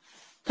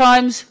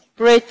times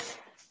breadth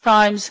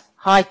times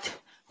height,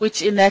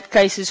 which in that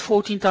case is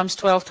 14 times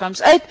 12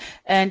 times 8,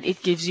 and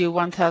it gives you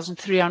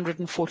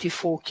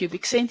 1,344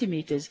 cubic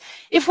centimeters.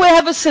 If we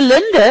have a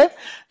cylinder,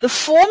 the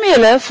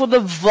formula for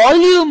the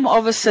volume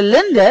of a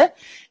cylinder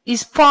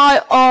is pi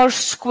r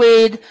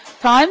squared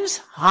times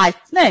height.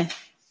 No.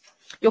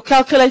 Your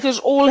calculators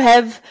all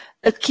have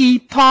a key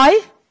pi,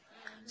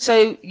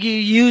 so you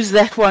use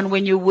that one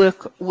when you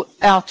work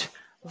out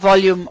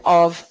volume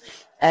of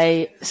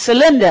a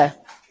cylinder.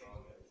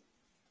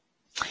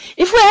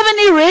 If we have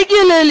an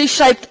irregularly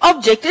shaped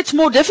object, it's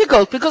more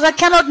difficult because I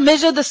cannot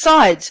measure the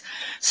sides.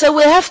 So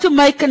we have to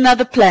make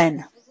another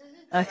plan.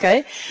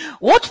 Okay?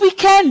 What we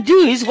can do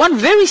is, one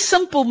very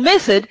simple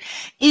method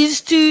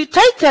is to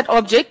take that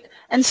object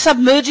and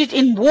submerge it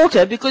in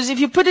water, because if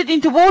you put it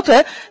into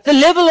water, the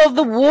level of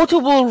the water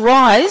will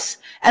rise,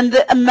 and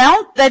the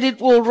amount that it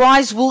will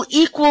rise will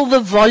equal the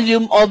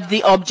volume of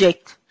the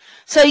object.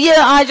 So here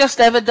I just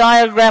have a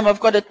diagram. I've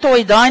got a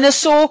toy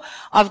dinosaur.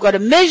 I've got a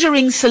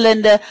measuring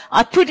cylinder.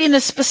 I put in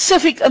a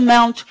specific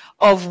amount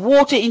of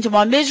water into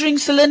my measuring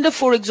cylinder.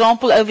 For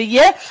example, over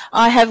here,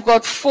 I have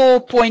got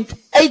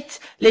 4.8,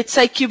 let's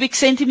say, cubic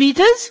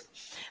centimeters.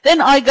 Then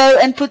I go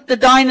and put the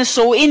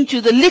dinosaur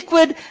into the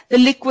liquid. The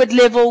liquid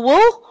level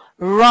will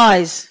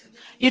rise.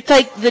 You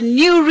take the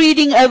new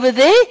reading over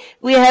there.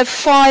 We have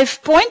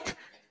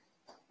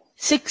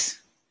 5.6.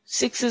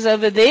 6 is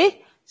over there.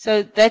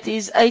 So that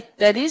is 8,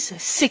 that is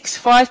 6.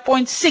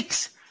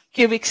 5.6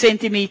 cubic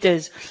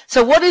centimeters.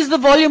 So what is the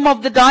volume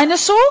of the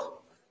dinosaur?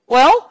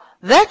 Well,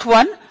 that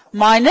one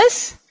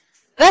minus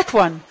that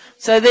one.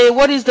 So there,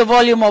 what is the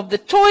volume of the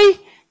toy?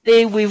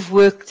 There we've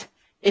worked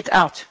it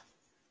out.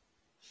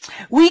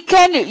 We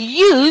can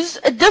use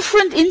a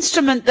different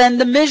instrument than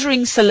the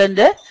measuring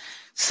cylinder,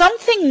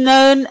 something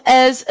known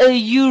as a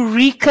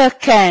Eureka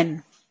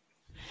can.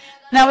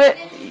 Now,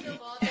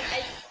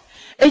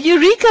 a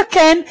Eureka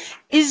can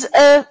is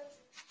an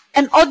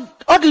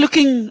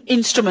odd-looking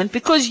instrument,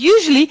 because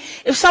usually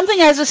if something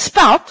has a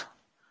spout,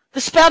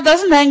 the spout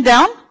doesn't hang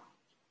down,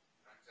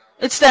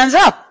 it stands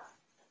up.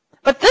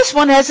 But this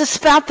one has a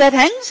spout that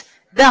hangs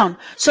down.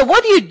 So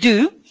what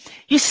do?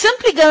 You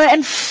simply go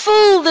and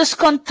fill this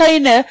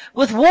container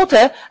with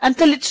water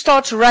until it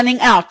starts running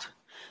out.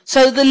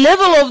 So the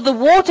level of the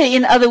water,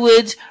 in other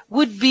words,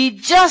 would be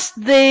just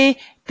there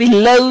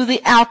below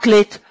the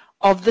outlet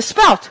of the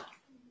spout.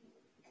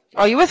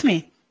 Are you with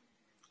me?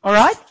 All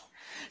right?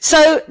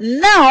 So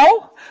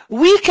now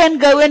we can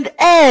go and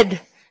add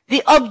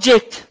the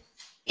object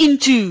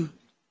into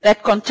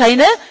that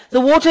container.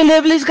 The water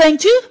level is going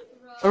to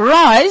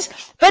rise,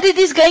 but it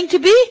is going to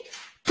be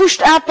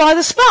pushed out by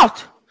the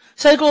spout.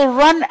 So it will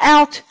run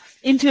out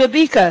into a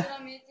beaker.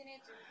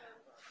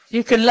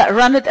 You can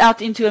run it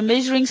out into a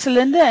measuring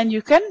cylinder, and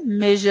you can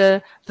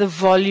measure the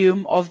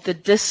volume of the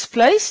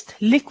displaced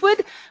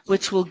liquid,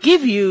 which will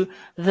give you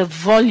the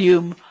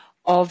volume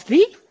of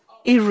the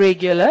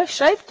irregular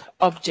shaped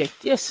object.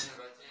 Yes?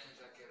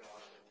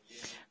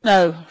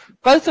 No,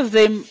 both of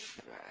them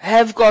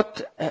have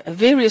got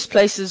various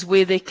places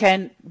where there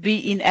can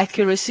be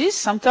inaccuracies.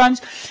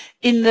 Sometimes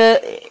in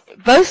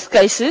both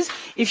cases,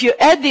 if you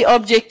add the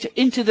object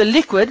into the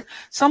liquid,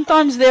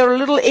 sometimes there are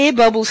little air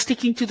bubbles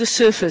sticking to the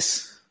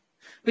surface.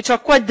 which are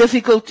quite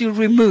difficult to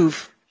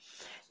remove.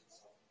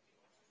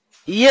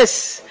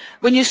 Yes,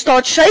 when you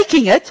start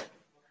shaking it,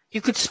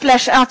 you could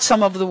splash out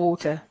some of the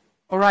water.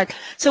 All right.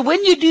 So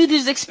when you do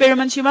these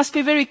experiments, you must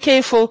be very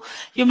careful.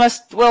 You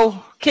must,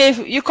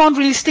 careful. You can't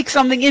really stick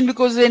something in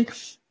because then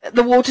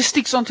the water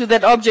sticks onto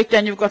that object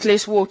and you've got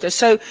less water.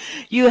 So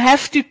you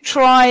have to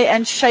try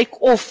and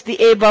shake off the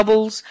air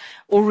bubbles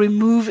or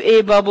remove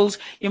air bubbles.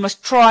 You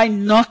must try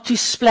not to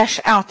splash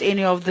out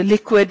any of the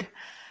liquid.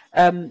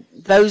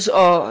 Those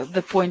are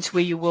the points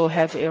where you will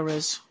have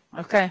errors.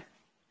 Okay.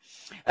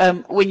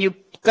 When you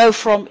go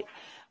from,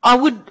 I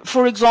would,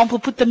 for example,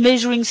 put the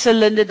measuring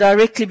cylinder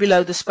directly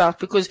below the spout,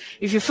 because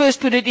if you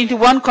first put it into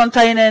one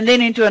container and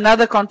then into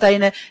another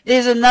container,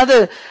 there's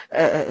another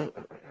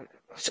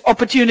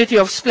opportunity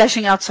of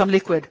splashing out some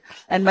liquid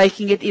and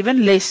making it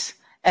even less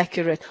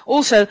accurate.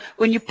 Also,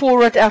 when you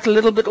pour it out a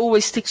little bit,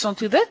 always sticks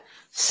onto the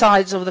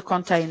sides of the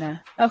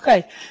container.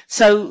 Okay,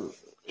 so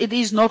it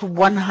is not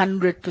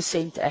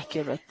 100%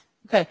 accurate.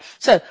 Okay,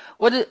 so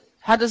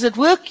how does it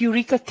work?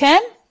 Eureka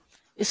can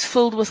is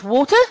filled with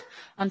water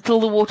until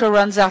the water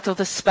runs out of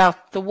the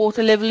spout. The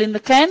water level in the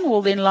can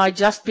will then lie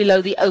just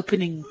below the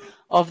opening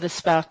of the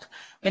spout.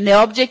 When the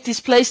object is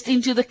placed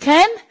into the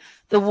can,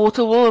 the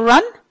water will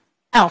run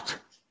out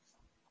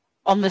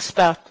on the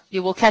spout.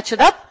 You will catch it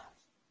up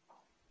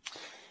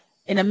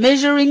in a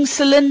measuring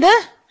cylinder,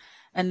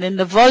 and then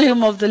the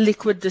volume of the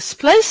liquid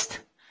displaced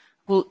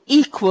will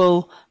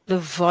equal the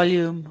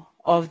volume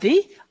of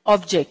the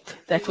object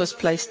that was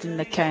placed in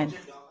the can.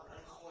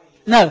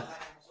 No.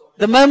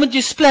 The moment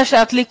you splash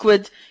out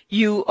liquid,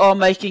 you are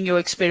making your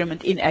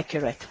experiment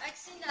inaccurate.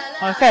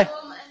 Okay.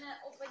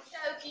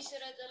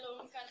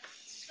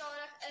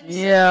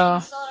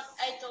 Yeah.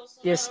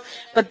 Yes.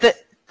 But the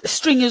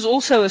string is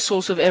also a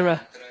source of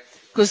error,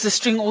 because the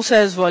string also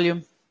has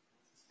volume.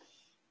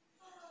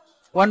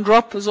 One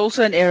drop is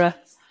also an error.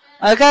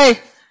 Okay.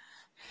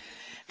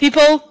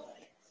 People,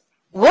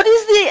 what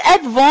is the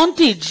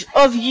advantage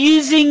of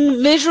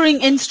using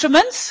measuring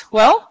instruments?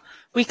 Well,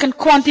 we can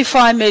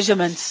quantify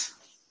measurements.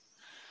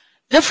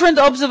 Different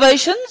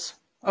observations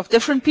of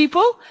different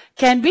people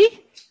can be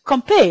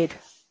compared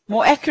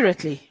more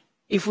accurately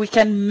if we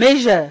can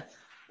measure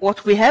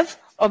what we have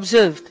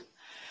observed.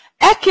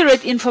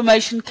 Accurate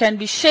information can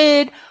be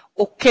shared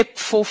or kept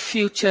for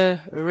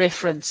future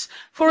reference.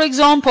 For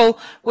example,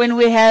 when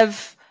we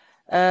have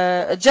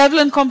a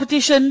javelin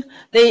competition,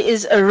 there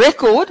is a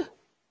record,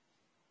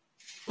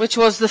 which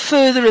was the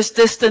furthest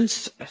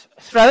distance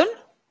thrown.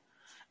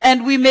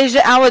 And we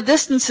measure our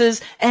distances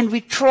and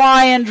we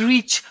try and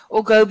reach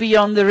or go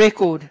beyond the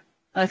record.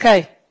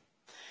 Okay.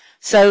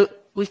 So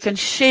we can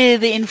share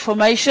the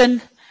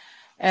information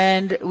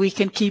and we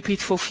can keep it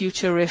for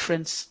future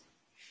reference.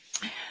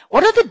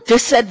 What are the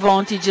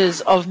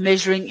disadvantages of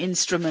measuring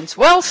instruments?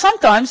 Well,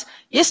 sometimes,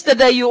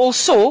 yesterday you all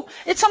saw,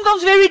 it's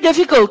sometimes very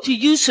difficult to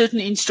use certain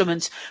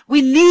instruments.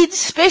 We need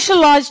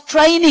specialized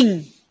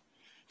training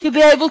to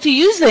be able to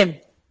use them.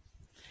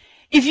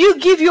 If you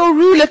give your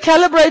ruler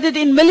calibrated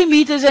in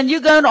millimeters and you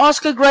go and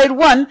ask a grade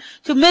 1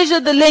 to measure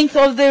the length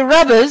of their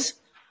rubbers,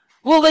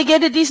 will they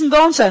get a decent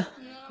answer?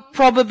 No.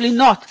 Probably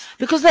not,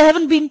 because they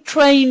haven't been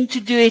trained to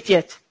do it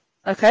yet.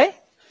 Okay?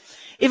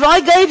 If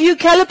I gave you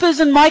calipers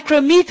and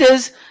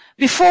micrometers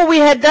before we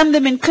had done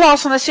them in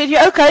class and I said to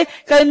you, okay,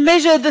 go and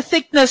measure the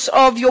thickness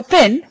of your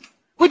pen,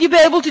 would you be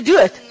able to do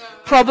it? No.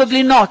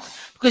 Probably not,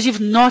 because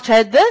you've not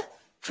had the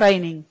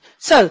training.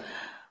 So,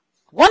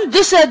 one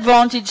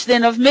disadvantage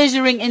then of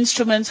measuring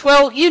instruments,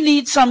 well, you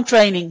need some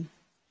training.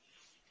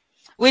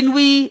 When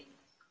we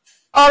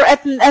are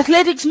at an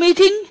athletics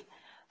meeting,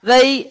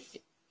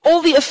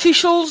 all the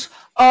officials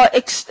are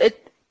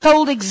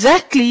told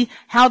exactly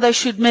how they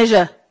should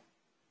measure.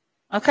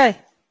 Okay.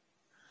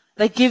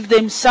 They give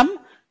them some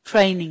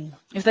training.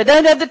 If they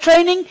don't have the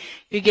training,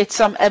 you get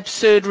some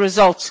absurd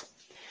results.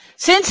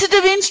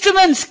 Sensitive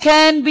instruments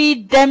can be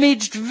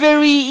damaged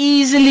very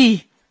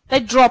easily. They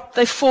drop,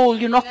 they fall,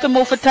 you knock them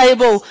off a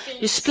table,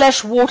 you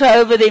splash water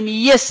over them.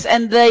 Yes,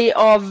 and they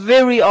are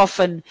very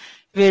often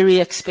very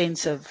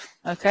expensive.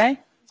 Okay?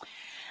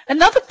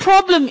 Another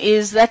problem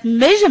is that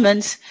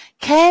measurements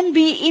can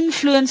be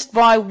influenced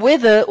by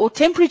weather or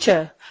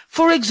temperature.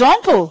 For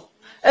example,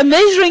 a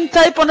measuring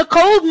tape on a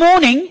cold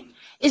morning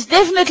is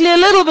definitely a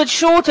little bit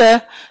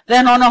shorter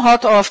than on a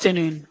hot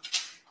afternoon.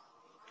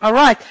 All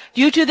right,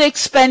 due to the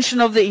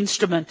expansion of the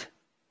instrument.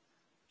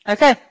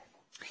 Okay?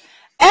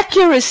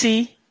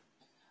 Accuracy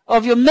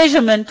of your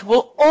measurement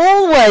will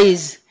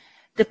always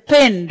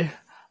depend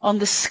on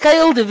the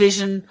scale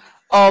division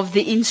of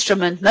the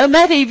instrument. No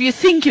matter if you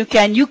think you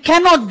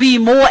cannot be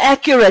more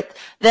accurate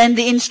than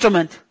the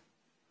instrument.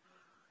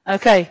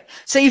 Okay,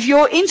 so if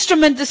your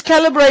instrument is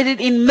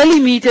calibrated in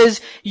millimeters,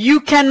 you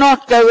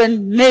cannot go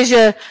and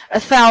measure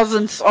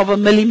 1/1000th of a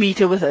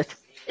millimeter with it.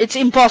 It's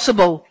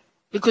impossible,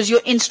 because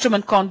your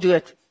instrument can't do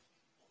it.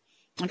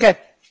 Okay.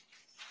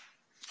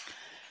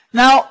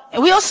 Now,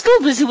 we are still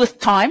busy with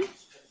time.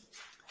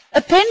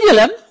 A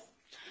pendulum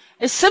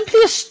is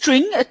simply a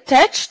string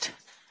attached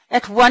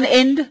at one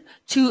end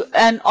to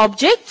an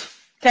object,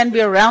 It can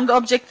be a round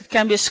object, it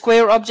can be a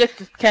square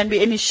object, it can be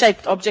any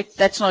shaped object.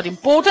 That's not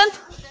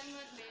important.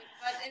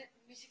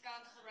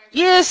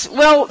 Yes,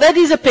 well, that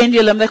is a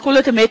pendulum. They call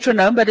it a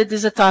metronome, but it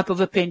is a type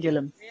of a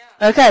pendulum.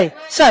 Okay,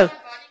 so,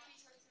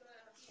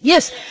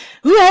 yes,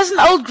 who has an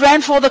old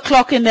grandfather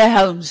clock in their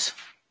homes?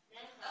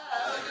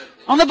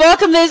 On the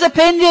bottom there's a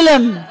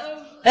pendulum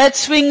that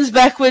swings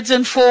backwards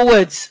and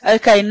forwards.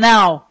 Okay,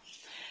 now,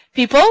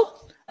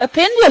 people, a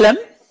pendulum,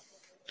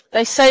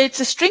 they say it's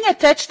a string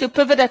attached to a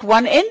pivot at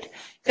one end.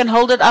 You can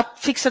hold it up,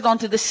 fix it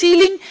onto the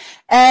ceiling,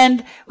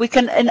 and we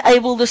can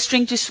enable the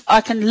string to,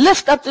 I can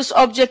lift up this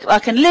object, I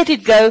can let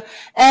it go,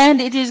 and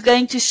it is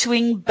going to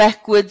swing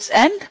backwards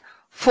and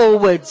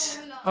forwards.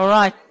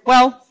 Alright,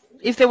 well,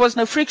 if there was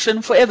no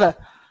friction, forever.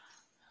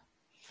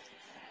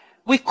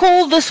 We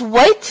call this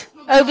weight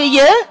over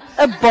here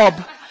a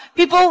bob.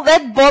 People,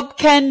 that bob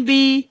can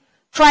be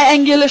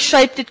triangular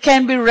shaped, it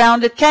can be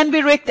round, it can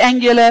be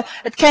rectangular,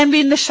 it can be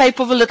in the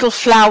shape of a little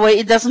flower,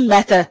 it doesn't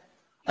matter.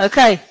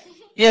 Okay,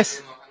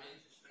 yes.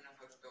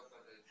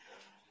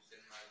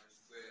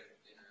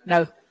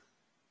 No.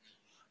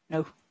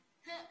 No.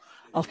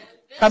 I'll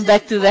come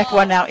back to that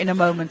one now in a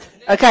moment.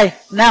 Okay,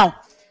 now.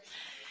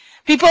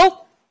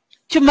 People,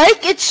 to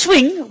make it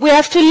swing, we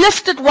have to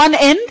lift at one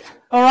end,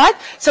 alright?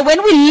 So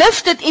when we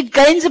lift it, it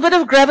gains a bit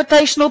of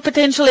gravitational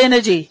potential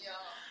energy.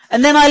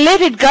 And then I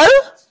let it go,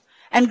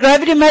 and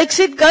gravity makes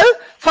it go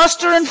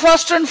faster and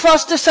faster and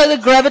faster, so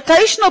the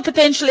gravitational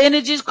potential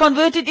energy is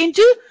converted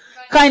into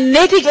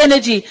kinetic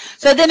energy.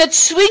 So then it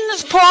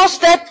swings past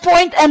that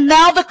point, and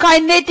now the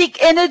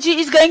kinetic energy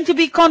is going to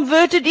be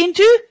converted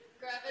into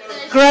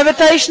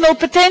gravitational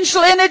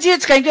potential energy.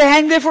 It's going to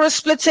hang there for a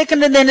split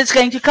second, and then it's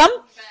going to come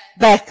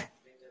back.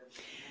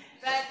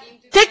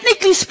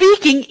 Technically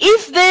speaking,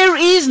 if there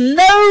is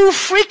no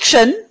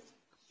friction,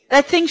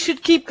 that thing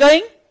should keep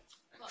going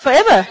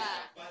forever.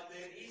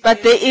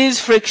 But there is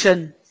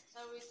friction.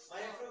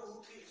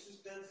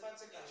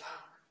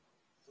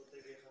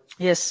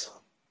 Yes.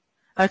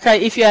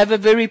 Okay, if you have a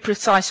very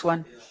precise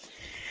one.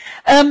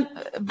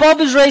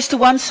 Bob is raised to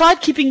one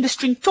side, keeping the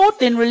string taut,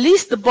 then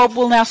released. The bob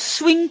will now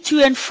swing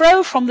to and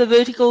fro from the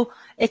vertical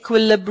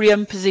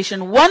equilibrium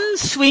position. One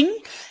swing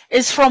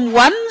is from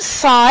one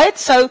side,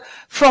 so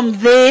from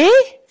there,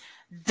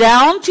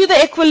 down to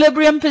the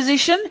equilibrium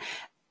position,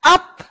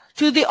 up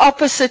to the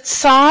opposite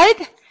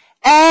side,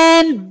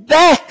 and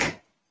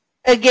back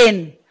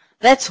again.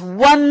 That's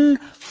one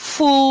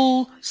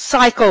full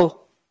cycle.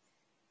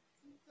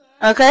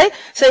 Okay,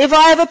 so if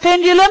I have a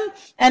pendulum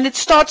and it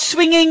starts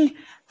swinging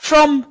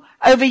from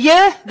over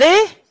here,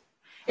 there,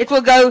 it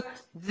will go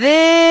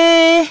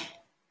there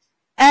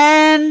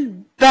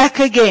and back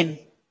again.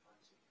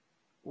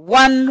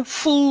 One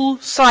full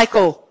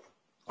cycle.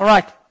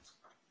 Alright.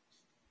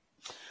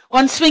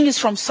 One swing is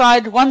from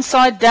one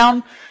side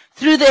down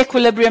through the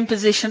equilibrium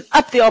position,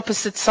 up the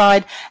opposite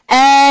side,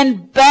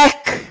 and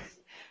back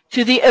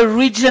to the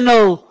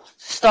original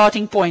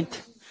starting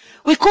point.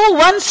 We call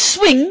one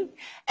swing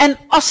an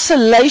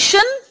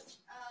oscillation,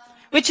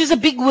 which is a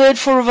big word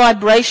for a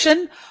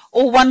vibration,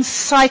 or one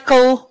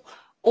cycle,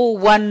 or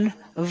one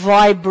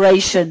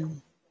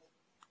vibration.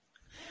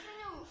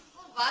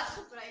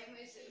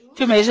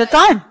 To measure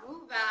time.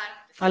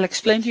 I'll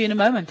explain to you in a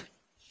moment.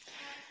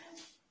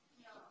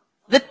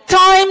 The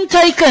time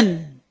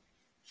taken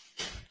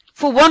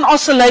for one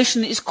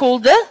oscillation is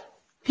called the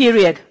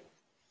period.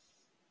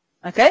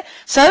 Okay?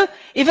 So,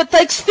 if it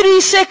takes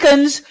 3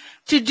 seconds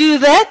to do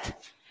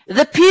that,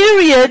 the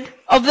period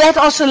of that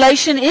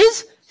oscillation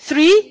is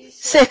 3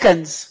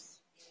 seconds.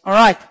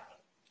 Alright.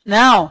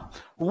 Now,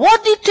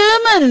 what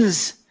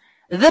determines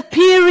the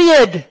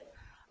period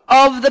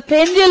of the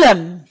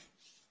pendulum?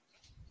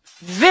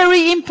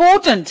 Very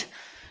important.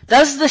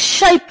 Does the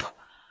shape,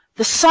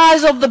 the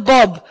size of the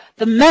bob,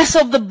 the mass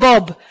of the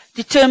bob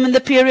determine the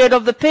period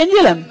of the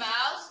pendulum?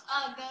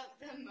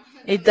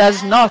 It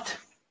does not.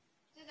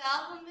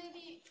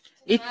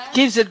 It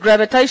gives it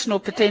gravitational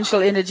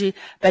potential energy,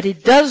 but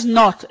it does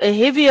not. A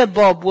heavier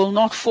bob will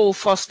not fall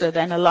faster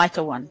than a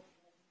lighter one.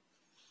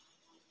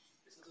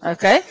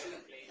 Okay?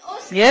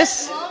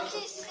 Yes?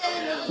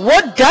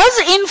 What does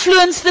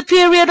influence the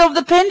period of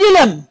the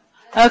pendulum?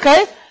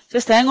 Okay?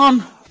 Just hang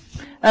on.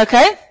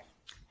 Okay?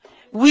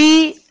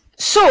 We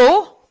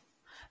saw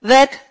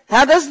that,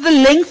 how does the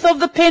length of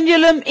the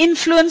pendulum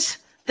influence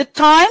the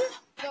time?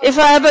 If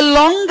I have a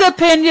longer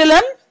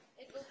pendulum,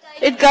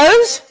 it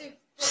goes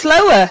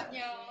slower.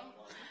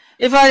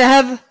 If I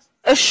have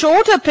a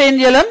shorter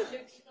pendulum,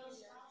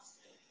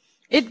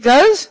 it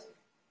goes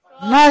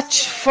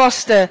much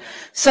faster.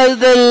 So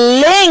the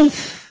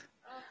length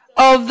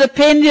of the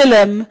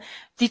pendulum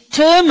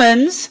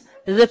determines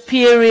the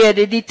period.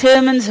 It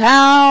determines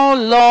how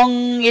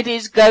long it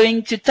is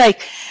going to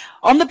take.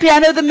 On the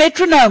piano, the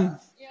metronome.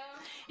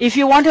 If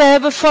you want to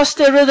have a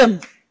faster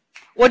rhythm,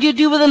 what do you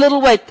do with a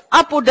little weight?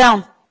 Up or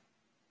down?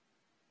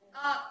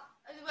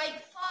 Weight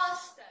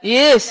faster.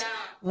 Yes.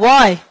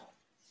 Why?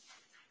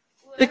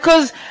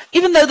 Because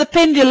even though the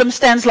pendulum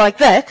stands like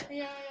that,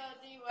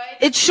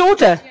 it's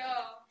shorter.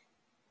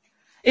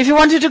 If you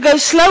wanted to go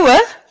slower,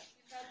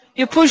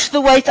 you push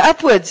the weight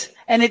upwards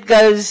and it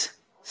goes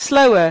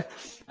slower.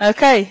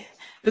 Okay,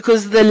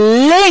 because the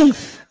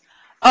length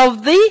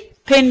of the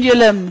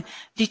pendulum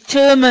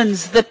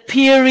determines the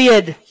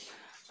period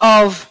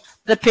of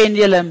the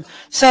pendulum.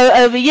 So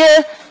over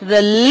here,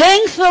 the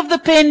length of the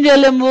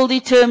pendulum will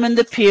determine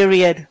the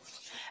period.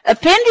 A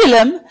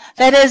pendulum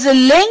that has a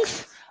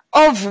length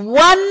of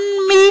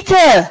 1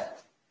 meter,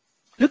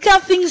 look how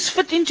things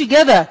fit in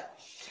together,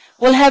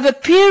 will have a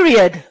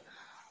period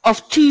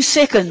of 2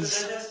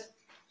 seconds.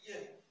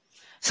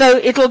 So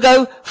it will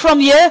go from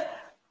here,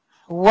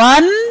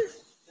 1,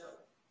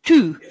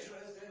 2.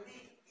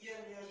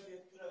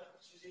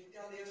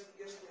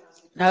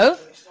 No,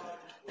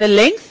 the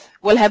length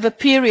will have a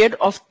period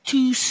of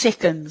 2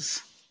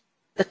 seconds.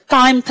 The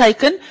time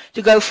taken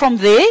to go from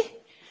there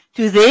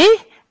to there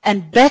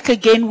and back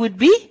again would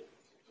be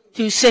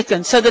 2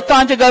 seconds. So the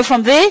time to go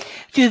from there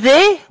to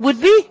there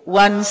would be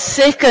 1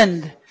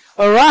 second.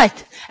 All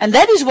right. And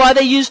that is why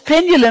they used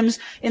pendulums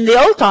in the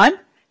old time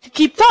to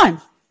keep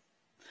time.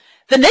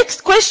 The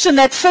next question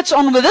that fits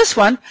on with this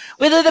one,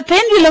 whether the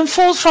pendulum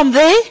falls from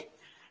there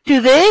to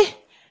there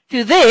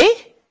to there,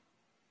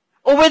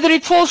 or whether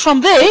it falls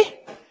from there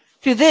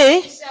to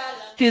there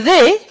to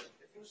there,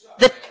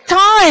 the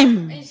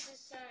time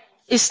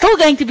is still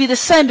going to be the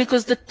same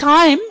because the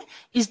time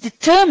is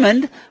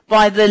determined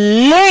by the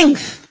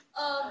length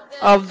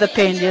of the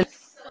pendulum.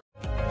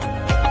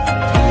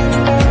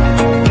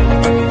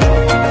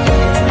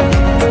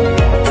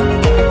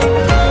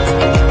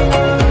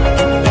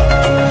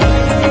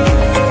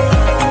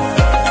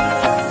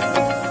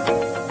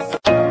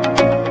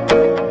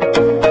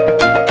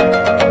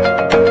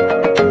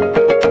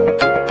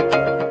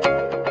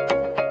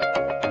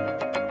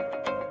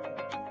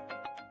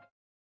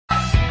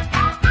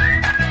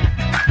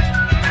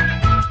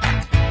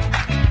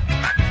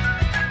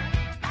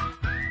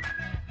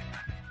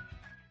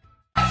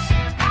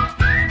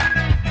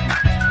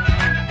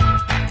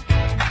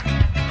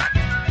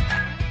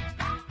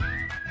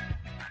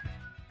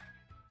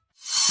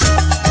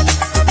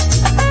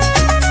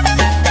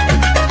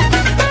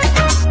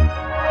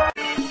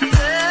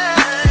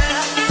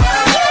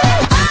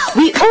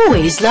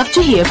 Always love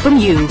to hear from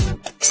you.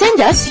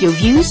 Send us your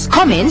views,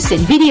 comments,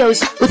 and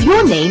videos with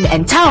your name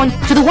and town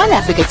to the One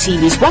Africa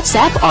TV's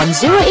WhatsApp on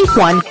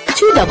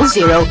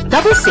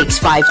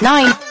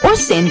 081-200-6659 or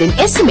send an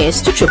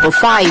SMS to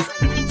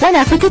 555. One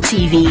Africa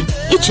TV.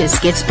 It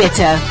just gets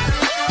better.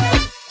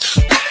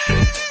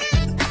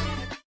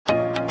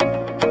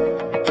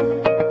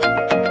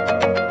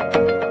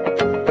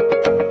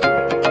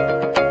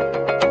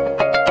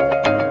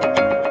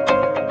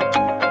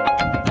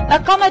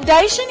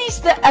 Accommodation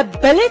is the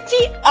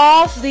ability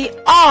of the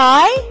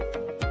eye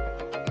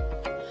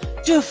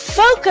to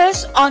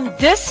focus on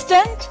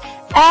distant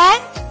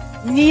and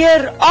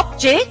near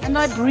objects, and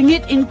I bring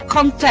it in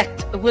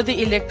contact with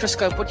the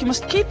electroscope. What you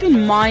must keep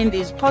in mind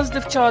is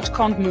positive charge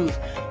can't move.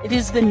 It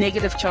is the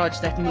negative charge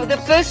that moves. So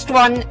the first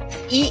one,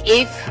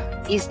 EF,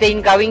 is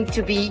then going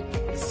to be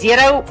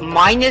 0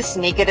 minus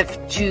negative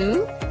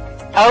 2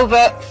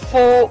 over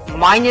 4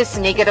 minus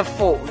negative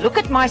 4. Look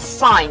at my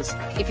signs.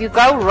 If you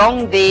go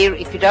wrong there,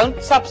 if you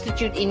don't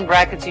substitute in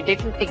brackets, you're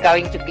definitely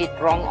going to get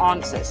wrong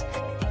answers.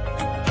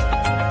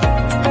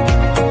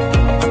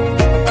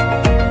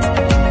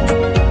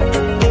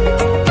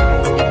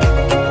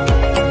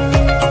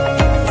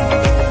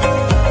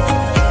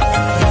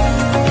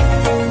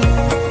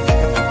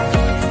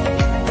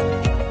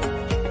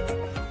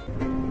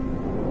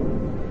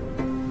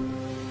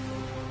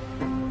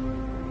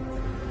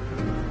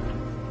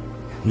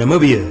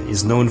 Namibia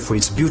is known for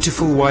its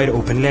beautiful wide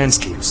open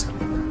landscapes.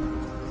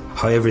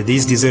 However,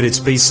 these deserted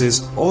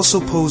spaces also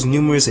pose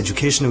numerous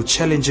educational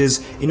challenges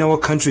in our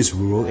country's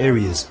rural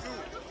areas.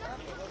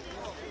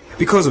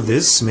 Because of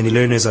this, many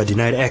learners are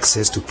denied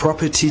access to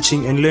proper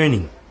teaching and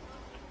learning.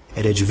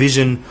 At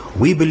EduVision,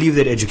 we believe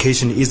that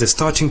education is the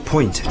starting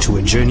point to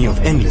a journey of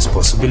endless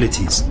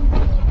possibilities.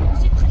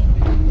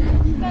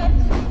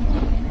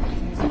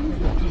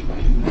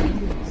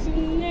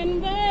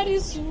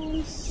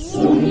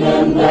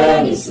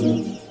 Very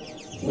soon,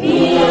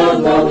 we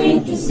are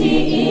going to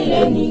see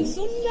e-learning.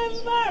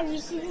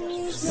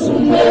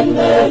 Soon and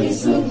very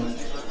soon,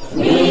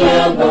 we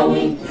are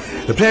going.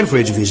 The plan for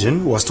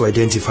EduVision was to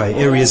identify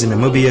areas in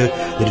Namibia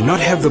that do not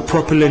have the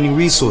proper learning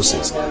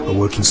resources, a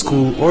working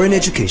school or an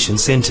education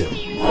center.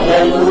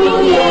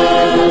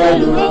 Hallelujah,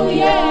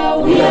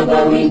 hallelujah, we are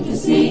going to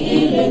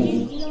see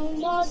e-learning.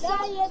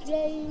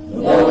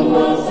 No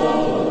more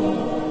diet.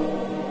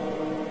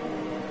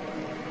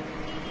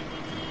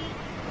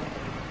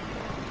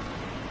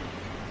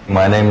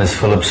 My name is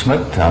Philip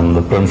Smith. I'm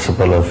the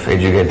principal of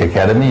Educate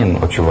Academy in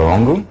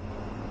Otjiwarongo.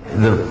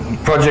 The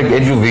project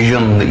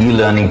EduVision, the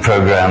e-learning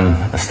program,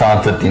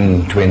 started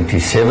in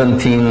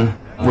 2017.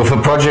 With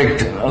a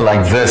project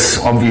like this,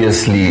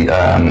 obviously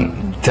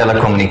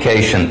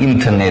telecommunication,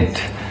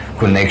 internet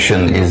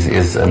connection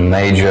is a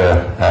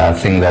major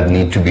thing that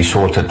needs to be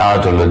sorted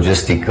out, a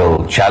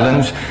logistical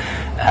challenge.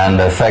 And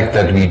the fact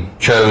that we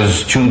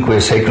chose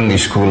Chunkwe Secondary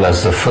School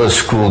as the first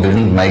school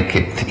didn't make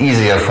it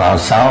easier for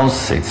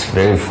ourselves. It's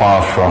very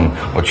far from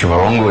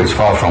Otjiwarongo, it's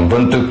far from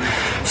Windhoek.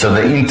 So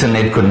the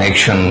internet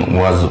connection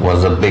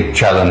was a big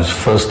challenge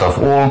first of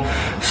all.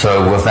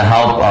 So with the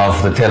help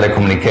of the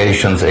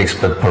telecommunications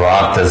expert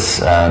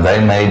Paratus,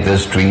 they made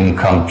this dream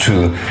come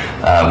true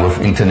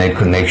with internet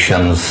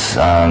connections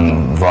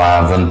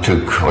via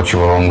Windhoek,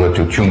 Otjiwarongo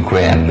to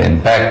Chunkwe and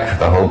then back,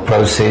 the whole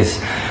process.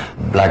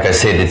 Like I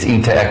said, it's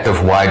interactive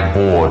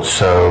whiteboard,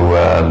 so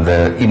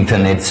the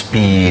internet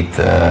speed,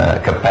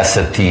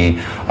 capacity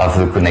of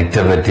the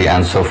connectivity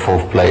and so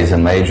forth plays a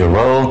major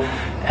role.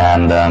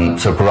 And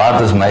so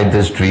Paratus made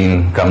this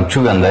dream come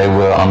true, and they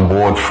were on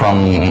board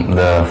from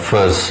the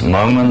first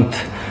moment.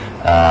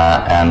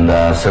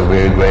 So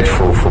we're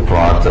grateful for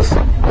Paratus.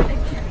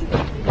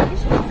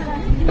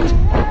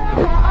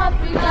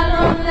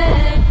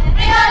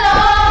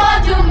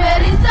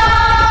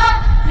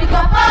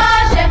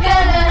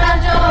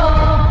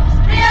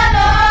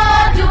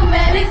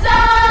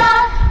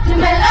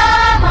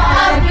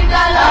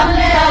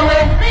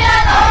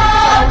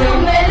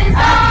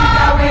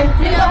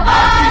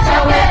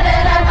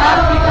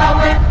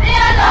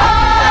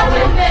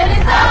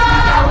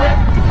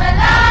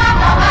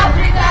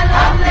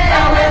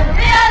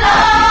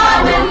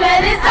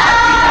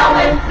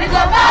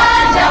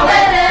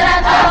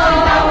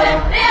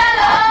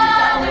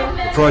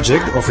 The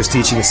project offers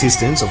teaching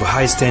assistance of a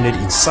high standard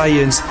in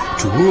science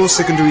to rural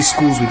secondary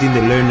schools within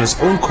the learner's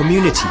own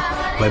community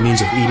by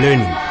means of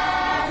e-learning.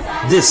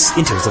 This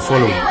entails the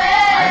following: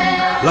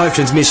 live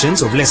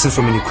transmissions of lessons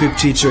from an equipped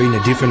teacher in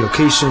a different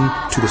location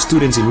to the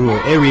students in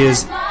rural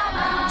areas,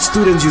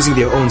 students using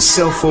their own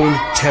cell phone,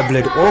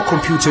 tablet or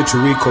computer to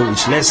recall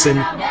each lesson,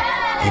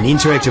 and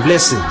interactive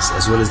lessons,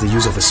 as well as the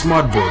use of a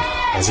smartboard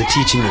as a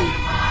teaching aid.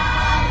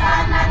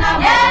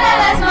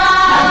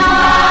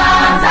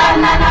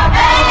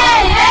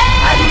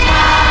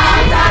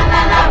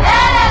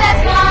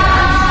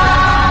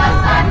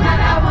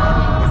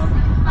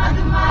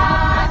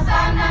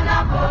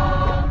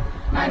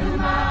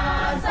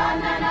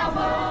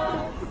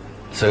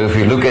 So if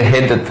you look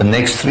ahead at the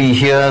next 3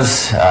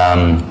 years,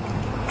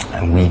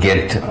 we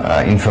get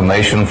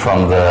information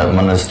from the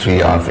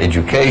Ministry of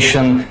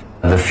Education.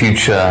 The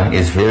future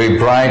is very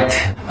bright.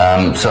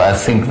 So I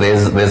think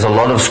there's a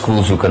lot of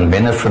schools who can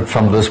benefit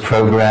from this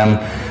program.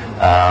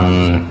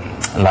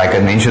 Like I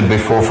mentioned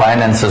before,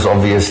 finances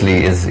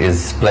obviously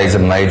plays a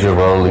major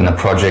role in a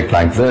project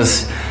like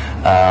this.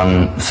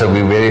 So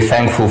we're very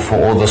thankful for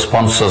all the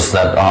sponsors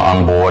that are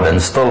on board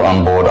and still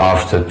on board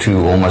after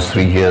almost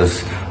 3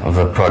 years of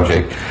the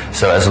project.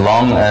 So as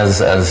long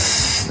as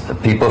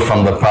people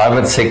from the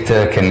private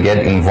sector can get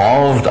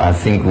involved, I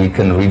think we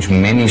can reach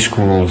many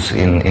schools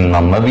in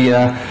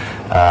Namibia,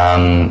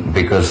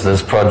 because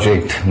this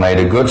project made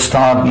a good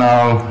start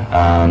now.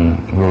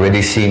 We're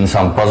already seeing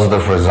some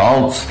positive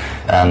results,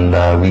 and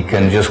we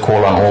can just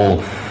call on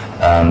all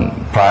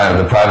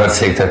the private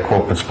sector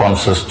corporate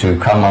sponsors to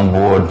come on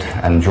board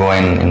and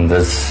join in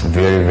this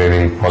very,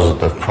 very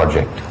positive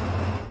project.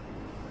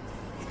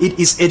 It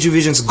is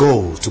EduVision's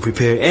goal to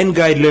prepare and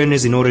guide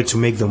learners in order to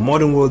make the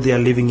modern world they are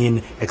living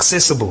in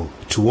accessible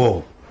to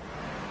all.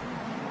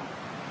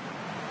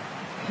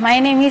 My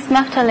name is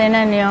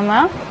Magdalena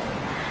Neoma.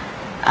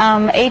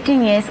 I'm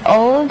 18 years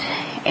old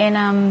and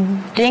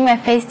I'm doing my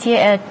first year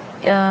at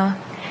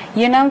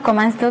UNAM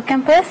Comansdale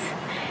campus,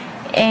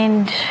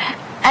 and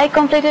I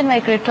completed my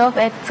grade 12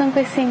 at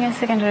Chunkwe Senior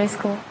Secondary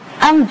School.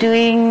 I'm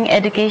doing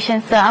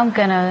education, so I'm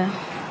gonna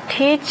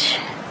teach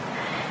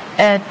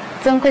at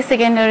Chunkwe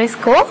Secondary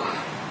School,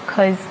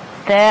 because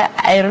there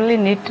I really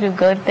need to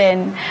go there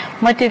and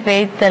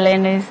motivate the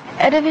learners.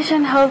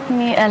 EduVision helped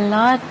me a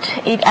lot.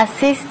 It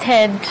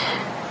assisted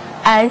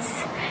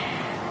us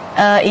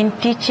in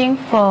teaching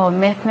for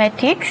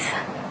mathematics,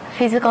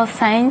 physical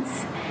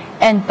science,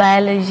 and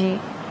biology.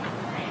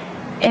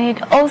 And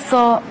it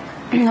also,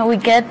 we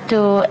get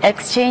to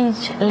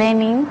exchange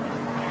learning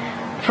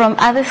from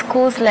other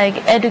schools like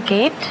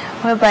Educate,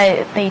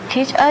 whereby they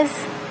teach us,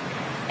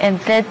 and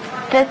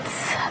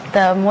that's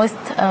the most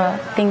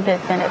thing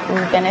that we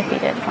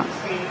benefited from.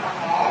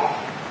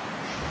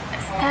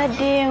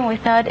 Studying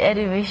without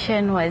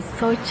EduVision was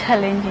so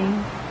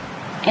challenging.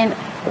 And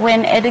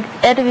when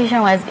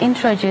EduVision was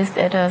introduced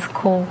at our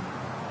school,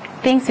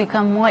 things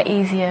become more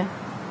easier.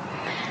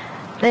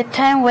 The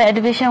time where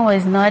EduVision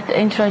was not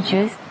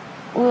introduced,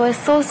 we were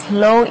so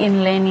slow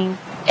in learning.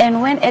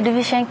 And when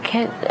EduVision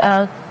came,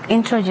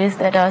 introduced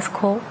at our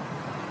school,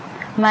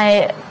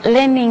 my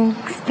learning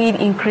speed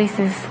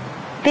increases.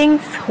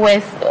 Things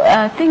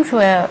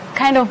were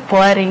kind of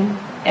boring.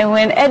 And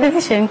when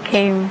EduVision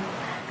came,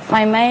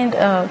 my mind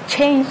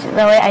changed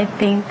the way I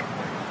think.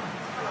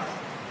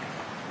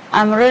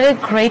 I'm really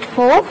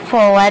grateful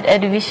for what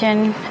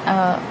EduVision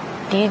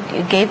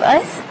gave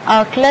us.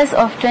 Our class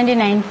of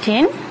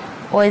 2019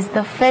 was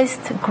the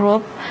first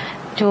group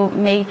to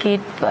make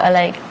it,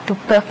 to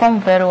perform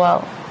very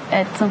well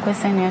at Chunkwe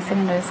Senior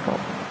Secondary School.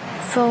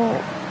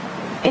 So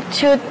it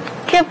should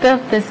keep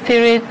up the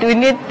spirit. We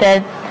need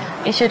that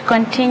you should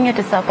continue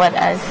to support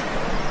us.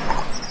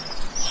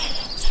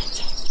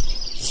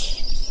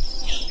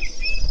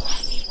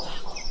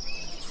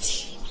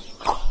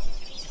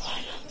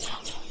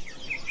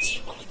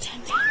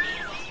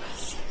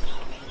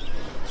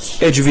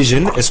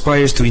 EduVision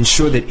aspires to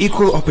ensure that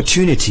equal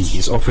opportunity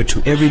is offered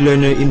to every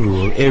learner in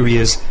rural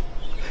areas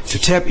to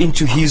tap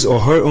into his or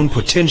her own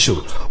potential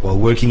while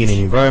working in an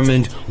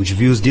environment which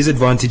views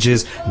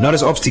disadvantages not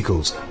as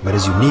obstacles but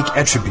as unique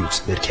attributes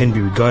that can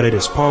be regarded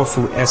as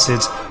powerful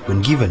assets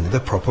when given the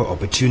proper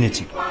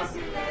opportunity.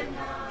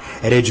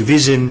 At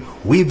EduVision,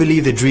 we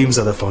believe that dreams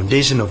are the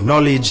foundation of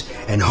knowledge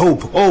and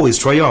hope always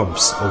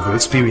triumphs over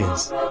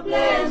experience.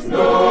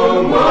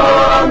 No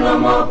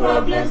more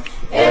problems.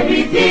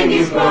 Everything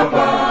is proper.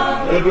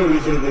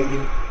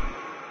 EduVision,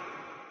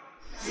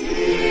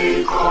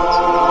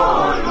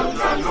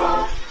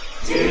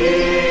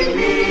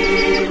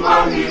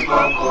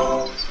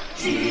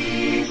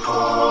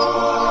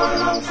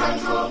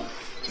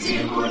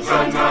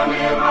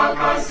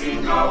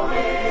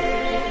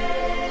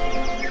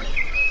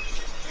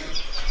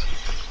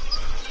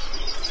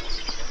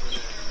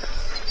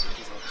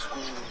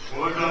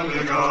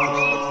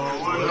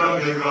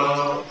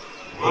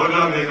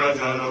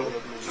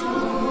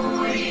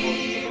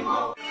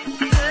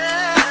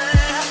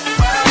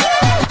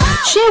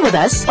 Share with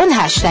us on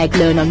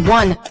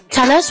 #LearnOn1.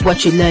 Tell us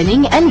what you're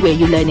learning and where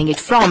you're learning it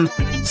from.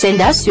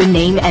 Send us your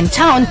name and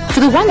town to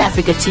the One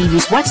Africa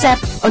TV's WhatsApp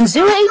on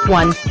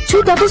 081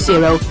 200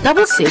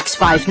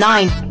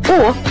 6659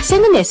 or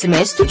send an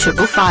SMS to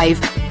 555.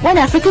 One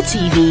Africa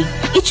TV.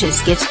 It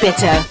just gets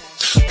better.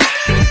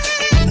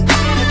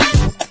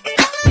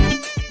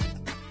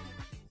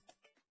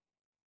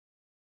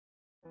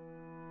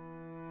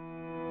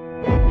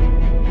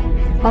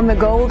 On the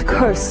Gold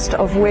Coast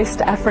of West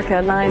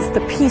Africa lies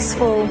the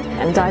peaceful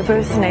and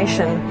diverse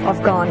nation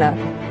of Ghana.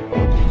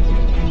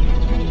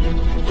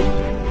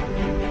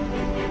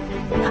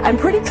 I'm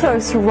pretty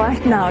close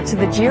right now to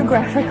the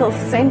geographical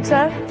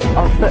center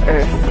of the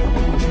earth.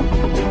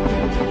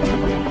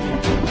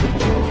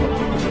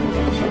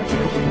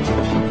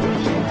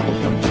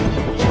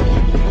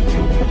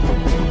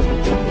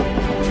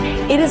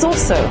 It is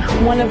also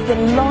one of the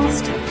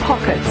last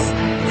pockets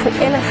for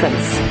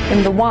elephants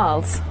in the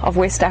wilds of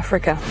West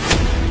Africa.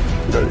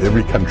 You know,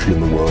 every country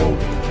in the world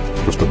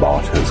just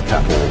about has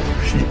cattle,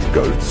 sheep,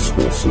 goats,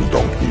 horses,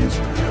 donkeys,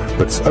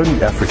 but it's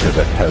only Africa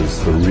that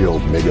has the real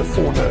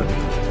megafauna,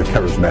 the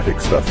charismatic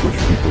stuff which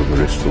people in the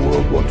rest of the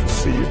world want to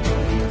see.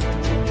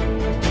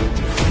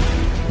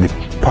 The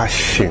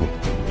passion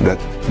that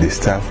the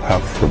staff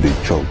have for the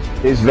job.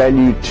 There's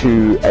value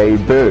to a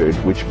bird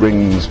which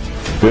brings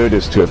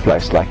birders to a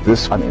place like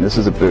this. I mean, this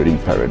is a birding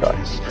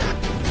paradise.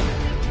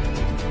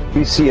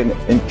 We see an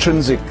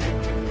intrinsic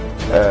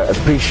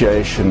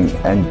appreciation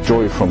and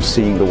joy from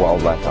seeing the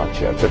wildlife out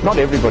here, but not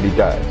everybody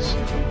does.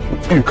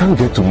 You can't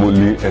get to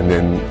Mali and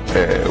then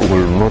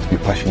will not be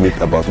passionate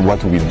about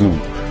what we do,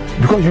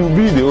 because you'll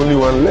be the only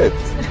one left.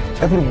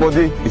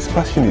 Everybody is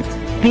passionate.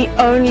 The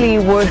only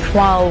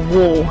worthwhile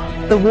war,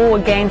 the war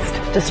against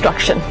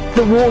destruction,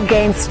 the war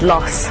against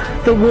loss,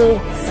 the war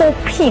for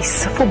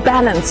peace, for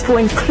balance, for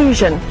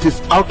inclusion.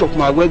 Just out of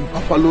my work,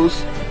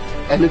 buffaloes,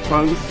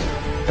 elephants,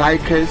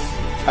 tigers,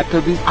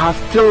 activities are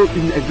still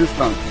in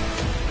existence.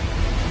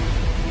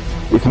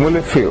 If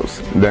Mole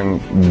fails, then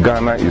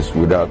Ghana is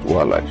without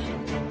wildlife.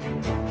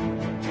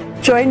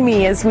 Join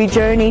me as we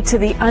journey to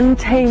the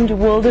untamed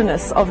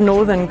wilderness of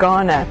northern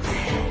Ghana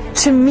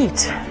to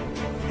meet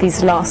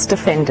these last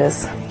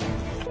defenders.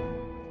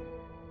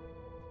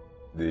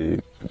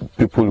 The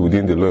people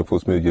within the law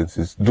enforcement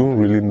agencies don't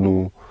really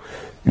know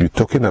you're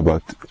talking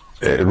about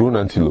a roan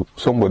antelope.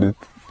 Somebody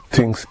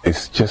thinks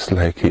it's just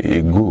like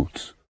a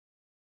goat.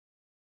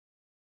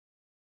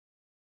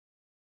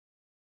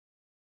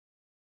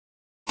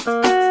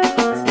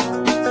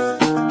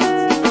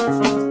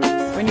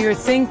 When you're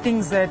saying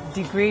things that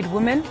degrade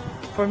women,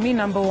 for me,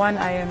 number one,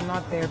 I am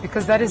not there,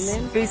 because that is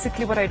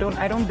basically what I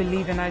don't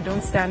believe in. I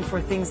don't stand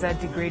for things that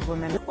degrade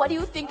women. What do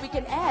you think we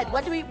can add?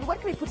 What can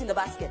we put in the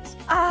basket?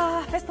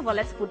 First of all,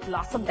 let's put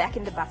Blossom back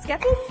in the basket.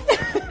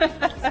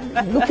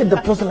 Look at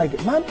the person like,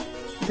 man,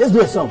 let's do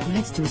a song.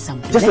 Let's do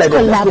something. Just let's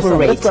like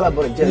collaborate. Let's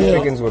collaborate. Yeah.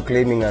 Africans were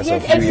claiming us.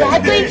 Yes,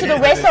 exactly. To the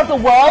rest of the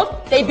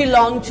world, they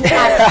belong to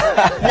us.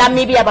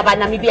 Namibia, Baba,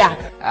 Namibia.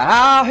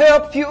 I'll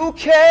help you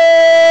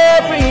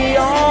carry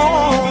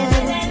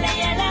on.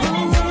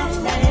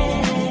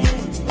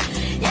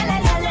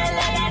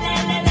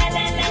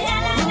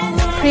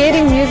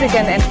 Creating music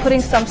and putting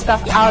some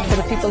stuff out for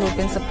the people who've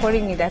been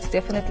supporting me, that's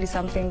definitely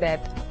something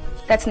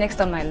that's next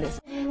on my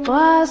list.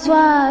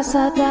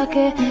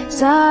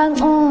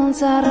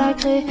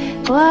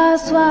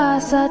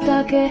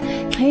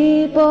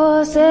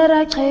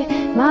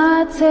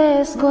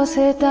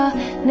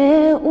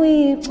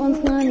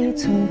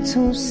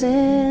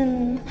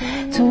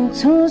 Tum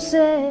tum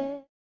sen